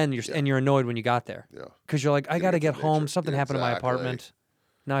 Even then you're annoyed when you got there. Yeah. Cuz you're like, I got to get to home. nature. Something happened to my Exactly. apartment.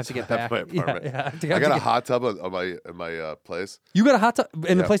 Now I have to get That's back. my apartment. Yeah, I got a hot tub in my place. You got a hot tub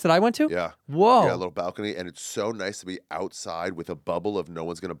in the Yeah. place that I went to? Yeah. Whoa. We got a little balcony, and it's so nice to be outside with a bubble of no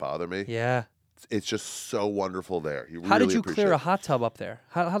one's gonna bother me. Yeah. It's just so wonderful there. How did really you appreciate clear a it. hot tub up there?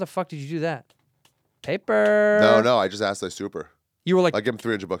 How the fuck did you do that? Paper. No. I just asked the super. You were like, I give him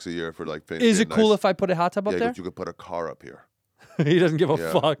 $300 a year for like. is it cool if I put a hot tub up yeah, there? you could put a car up here. He doesn't give a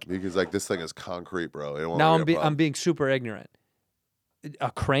Yeah. fuck. Because like this thing is concrete, bro. It won't Now be a problem. I'm being super ignorant. A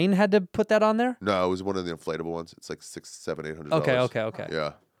crane had to put that on there? No, it was one of the inflatable ones. It's like $600, $700, $800. Okay.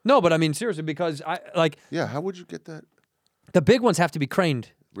 Yeah. No, but I mean seriously, because I like Yeah. How would you get that? the big ones have to be craned.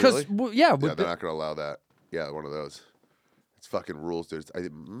 Really? Yeah, Yeah, they're not gonna allow that. Yeah, one of those. It's fucking rules, dude.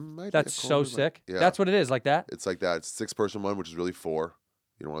 that's so sick. Yeah. That's what it is, like that. It's like that. It's 6-person one, which is really 4.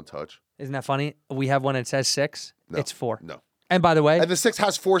 You don't want to touch. Isn't that funny? We have one that says 6. No. It's 4. No. And by the way, And the 6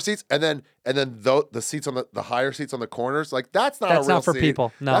 has 4 seats, and then the seats on the higher seats on the corners, like that's not That's a real not for seat.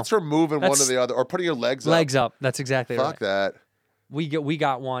 people, no. That's for moving one That's- to the other or putting your legs up. That's exactly right. Fuck that. We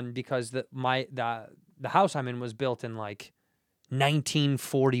got one because the house I'm in was built in like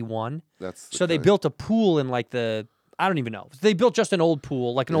 1941. So they built a pool in like I don't even know. They built just an old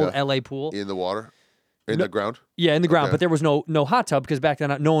pool, like an old LA pool. In the water? In the ground? Yeah, in the ground, Okay. but there was no hot tub because back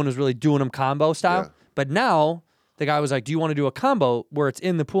then no one was really doing them combo style. Yeah. But now The guy was like, "Do you want to do a combo where it's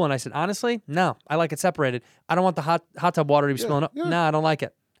in the pool?" And I said, "Honestly, no. I like it separated. I don't want the hot tub water to be spilling up. yeah. No, I don't like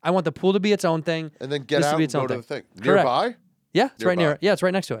it. I want the pool to be its own thing. And then get this out to be and its own go to thing. the thing. Correct. Nearby? Yeah, it's right near. Nearby. Yeah, it's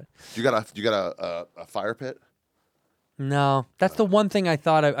right next to it. You got a fire pit? No, that's the one thing I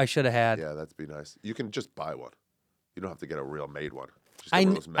thought I should have had. Yeah, that'd be nice. You can just buy one. You don't have to get a real made one. Just I get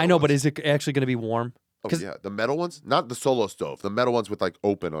one of those know, metal but ones. is it actually going to be warm? Oh, yeah, the metal ones, not the solo stove. The metal ones with like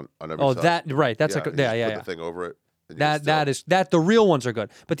open on every Oh, side. that right. That's like you yeah, just yeah, put yeah. the thing over it. and you That can still- the real ones are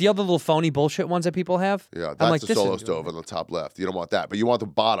good, but the other little phony bullshit ones that people have. Yeah, I'm that's like, the this solo isn't stove on the top left. You don't want that, but you want the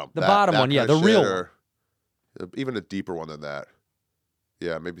bottom. The bottom one, yeah, kind of the real shit, one. or even a deeper one than that.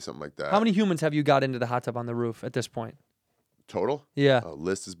 Yeah, maybe something like that. How many humans have you got into the hot tub on the roof at this point? total? Yeah,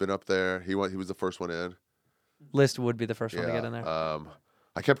 List has been up there. He was the first one in. List would be the first one to get in there.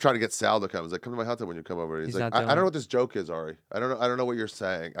 I kept trying to get Sal to come. I was like, "Come to my hot tub when you come over." He's like, not I doing don't know it. what this joke is, Ari. I don't know what you're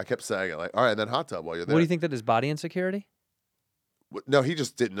saying." I kept saying it, like, "All right, and then hot tub while you're there." What do you think that is body insecurity? No, he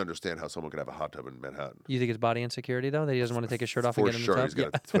just didn't understand how someone could have a hot tub in Manhattan. You think it's body insecurity though that he doesn't want to take his shirt off and For get in sure, the he's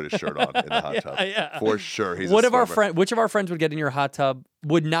tub? gonna put his shirt on in the hot tub. yeah. For sure, he's. What a of our swimmer. friend? Which of our friends would get in your hot tub?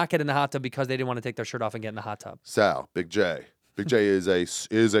 Would not get in the hot tub because they didn't want to take their shirt off and get in the hot tub. Sal, Big J. Big J is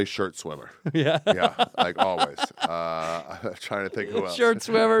a shirt swimmer. Yeah. Yeah, like always. I'm trying to think who else. Shirt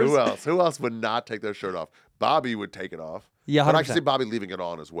swimmers. Who else? Who else would not take their shirt off? Bobby would take it off. Yeah, but I 100%. can see Bobby leaving it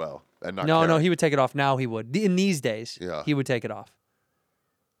on as well and not. No, caring. he would take it off. Now he would. In these days, Yeah. he would take it off.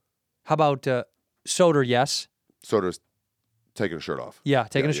 How about Soder? Yes. Soder's taking a shirt off. Yeah,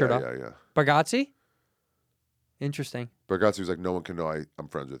 taking his shirt off. Yeah. Bargatze? Interesting. Bergazzi was like, "No one can know I'm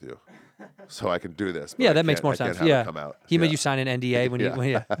friends with you, so I can do this." but Yeah, I that makes can't- more I can't sense. have it Yeah. come out. He made Yeah. you sign an NDA when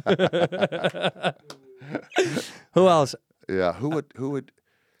Yeah. you. Who else? Yeah, who would?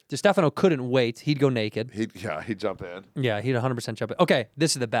 DeStefano couldn't wait. He'd go naked. He'd jump in. Yeah, he'd 100% jump in. Okay,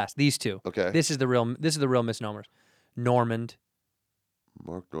 this is the best. These two. Okay. This is the real misnomers. Normand.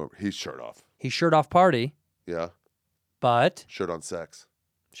 Mark Norman. He's shirt off. He's shirt off party, Yeah, but shirt on sex.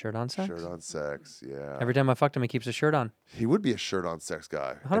 shirt on sex. Shirt on sex. Yeah. Every time I fucked him, he keeps his shirt on. He would be a shirt on sex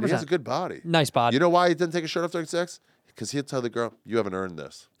guy. And he has 100%. a good body. Nice body. You know why he didn't take his shirt off during sex? Because he'd tell the girl, "You haven't earned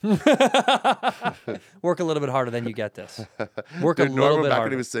this." Work a little bit harder than you get this. Work a Dude, little Norman, bit back when harder.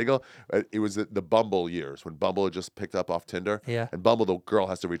 he was single, it was the Bumble years when Bumble had just picked up off Tinder. Yeah. And Bumble, the girl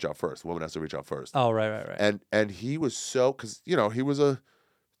has to reach out first. The woman has to reach out first. Oh, right. And he was so, because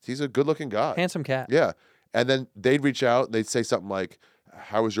he's a good looking guy. Handsome cat. Yeah. And then they'd reach out and they'd say something like,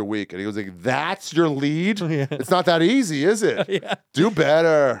 "How was your week?" And he was like, "That's your lead? Yeah. It's not that easy, is it? Yeah. Do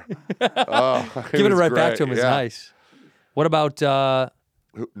better." Oh, Giving it was right back great. to him is Yeah. nice. What about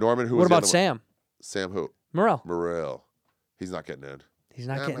Norman, who what was the about other one? Sam Sam who? Morrell? Morel. He's not getting in. He's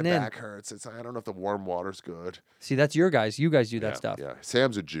not My getting in. back hurts. I don't know if the warm water's good. See, that's your guys. You guys do that stuff. Yeah.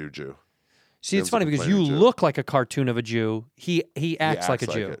 Sam's a Jew. See, it's Sam's a funny because you complaining Jew. look like a cartoon of a Jew. He acts like a acts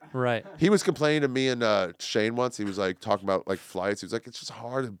like Jew. it. Right. He was complaining to me and Shane once. He was like talking about like flights. He was like, "It's just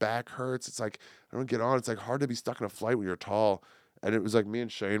hard. The back hurts. It's like I don't get on. It's like hard to be stuck in a flight when you're tall." And it was like me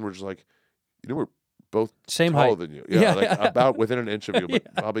and Shane were just like, we're both Same taller height. than you. Yeah, Like yeah. about within an inch of you,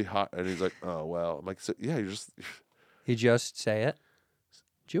 but probably hot. And he's like, "Oh well." I'm like, so, "Yeah, you're just You just say it.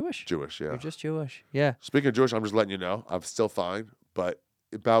 Jewish. Jewish." Yeah. You're just Jewish. Yeah. Speaking of Jewish, I'm just letting you know, I'm still fine. But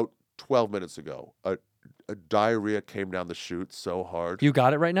about 12 minutes ago, a diarrhea came down the chute so hard. You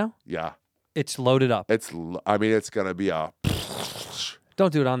got it right now? Yeah. It's loaded up. It's going to be a.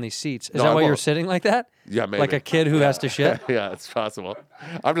 Don't do it on these seats. Is No, that I why you're won't. sitting like that? Yeah, maybe. Like a kid who has to shit? Yeah, it's possible.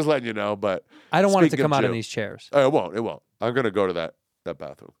 I'm just letting you know, but. I don't want it to speaking come of out in Jew- these chairs. Oh, it won't. I'm going to go to that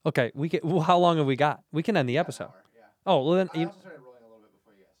bathroom. Okay, how long have we got? We can end the episode. Oh, well then.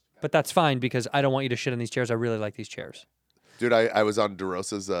 But that's fine because I don't want you to shit in these chairs. I really like these chairs. Dude, I was on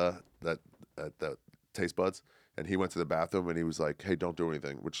DeRosa's that Taste Buds, and he went to the bathroom and he was like, "Hey, don't do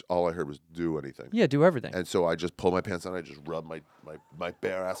anything," which all I heard was "do anything." Yeah, do everything. And so I just pulled my pants on. I just rubbed my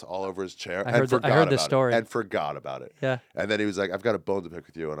bare ass all over his chair. I heard this story. And forgot about it. Yeah. And then he was like, "I've got a bone to pick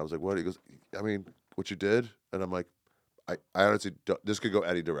with you." And I was like, "What?" He goes, "I mean, what you did?" And I'm like, I honestly don't, this could go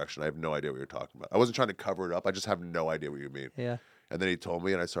any direction. I have no idea what you're talking about. I wasn't trying to cover it up. I just have no idea what you mean. Yeah. And then he told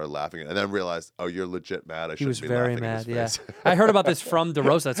me, and I started laughing, and then realized, "Oh, you're legit mad." He was be very laughing in his mad. Yeah. face. I heard about this from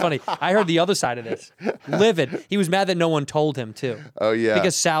DeRosa. That's funny. I heard the other side of this. Livid. He was mad that no one told him too. Oh yeah.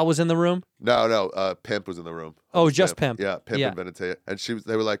 Because Sal was in the room. No. Pimp was in the room. Oh, just Pimp. Yeah, Pimp Yeah. and Venetia, and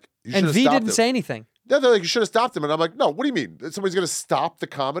they were like, "You should And have V stopped didn't him." say anything. Yeah, they're like, "You should have stopped him," and I'm like, "No, what do you mean? Somebody's going to stop the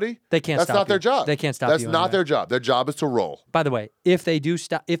comedy? They can't That's stop not their you. job. They can't stop That's you not anyway. their job. Their job is to roll." By the way, if they do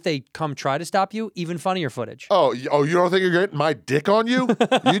stop, if they come try to stop you, even funnier footage. Oh, you don't think you're getting my dick on you?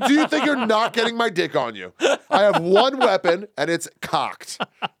 Do you think you're not getting my dick on you? I have one weapon, and it's cocked.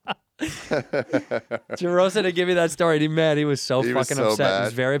 Jarosa didn't give me that story. He mad. He was so He was fucking so upset. He mad.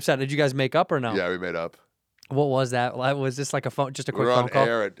 was very upset. Did you guys make up or no? Yeah, we made up. What was that? Was this like a phone, just a We quick were phone on call?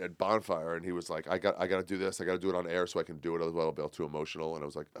 air at Bonfire, and he was like, I got to do this. I got to do it on air so I can do it, otherwise I'll be too emotional. And I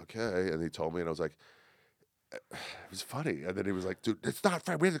was like, okay. And he told me, and I was like, it was funny. And then he was like, dude, it's not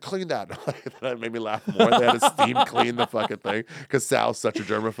fair. We have to clean that. That made me laugh more. They had to steam clean the fucking thing because Sal's such a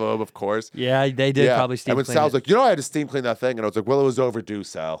germaphobe, of course. Yeah, they did probably steam And when clean Sal's it. like, I had to steam clean that thing. And I was like, well, it was overdue,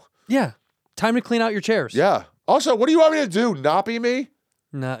 Sal. Yeah. Time to clean out your chairs. Yeah. Also, what do you want me to do? Not be me?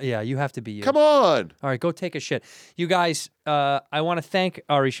 No, yeah, you have to be you. Come on. All right, go take a shit. You guys, I want to thank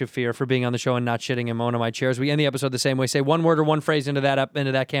Ari Shaffir for being on the show and not shitting in one of my chairs. We end the episode the same way. Say one word or one phrase into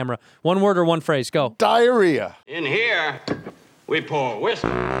that camera. One word or one phrase. Go. Diarrhea. In here, we pour whisk,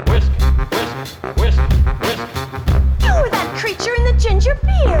 whisk, whisk, whisk, whisk. You were that creature in the ginger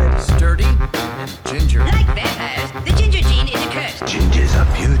beard. Sturdy and ginger. Like vampires, the ginger gene is a curse. Gingers are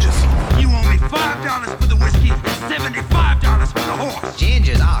beautiful. You owe me $5 for the whiskey and $75 for the horse.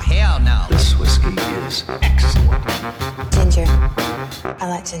 Gingers? Oh, hell no. This whiskey is excellent. Ginger. I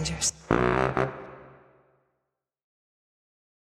like gingers.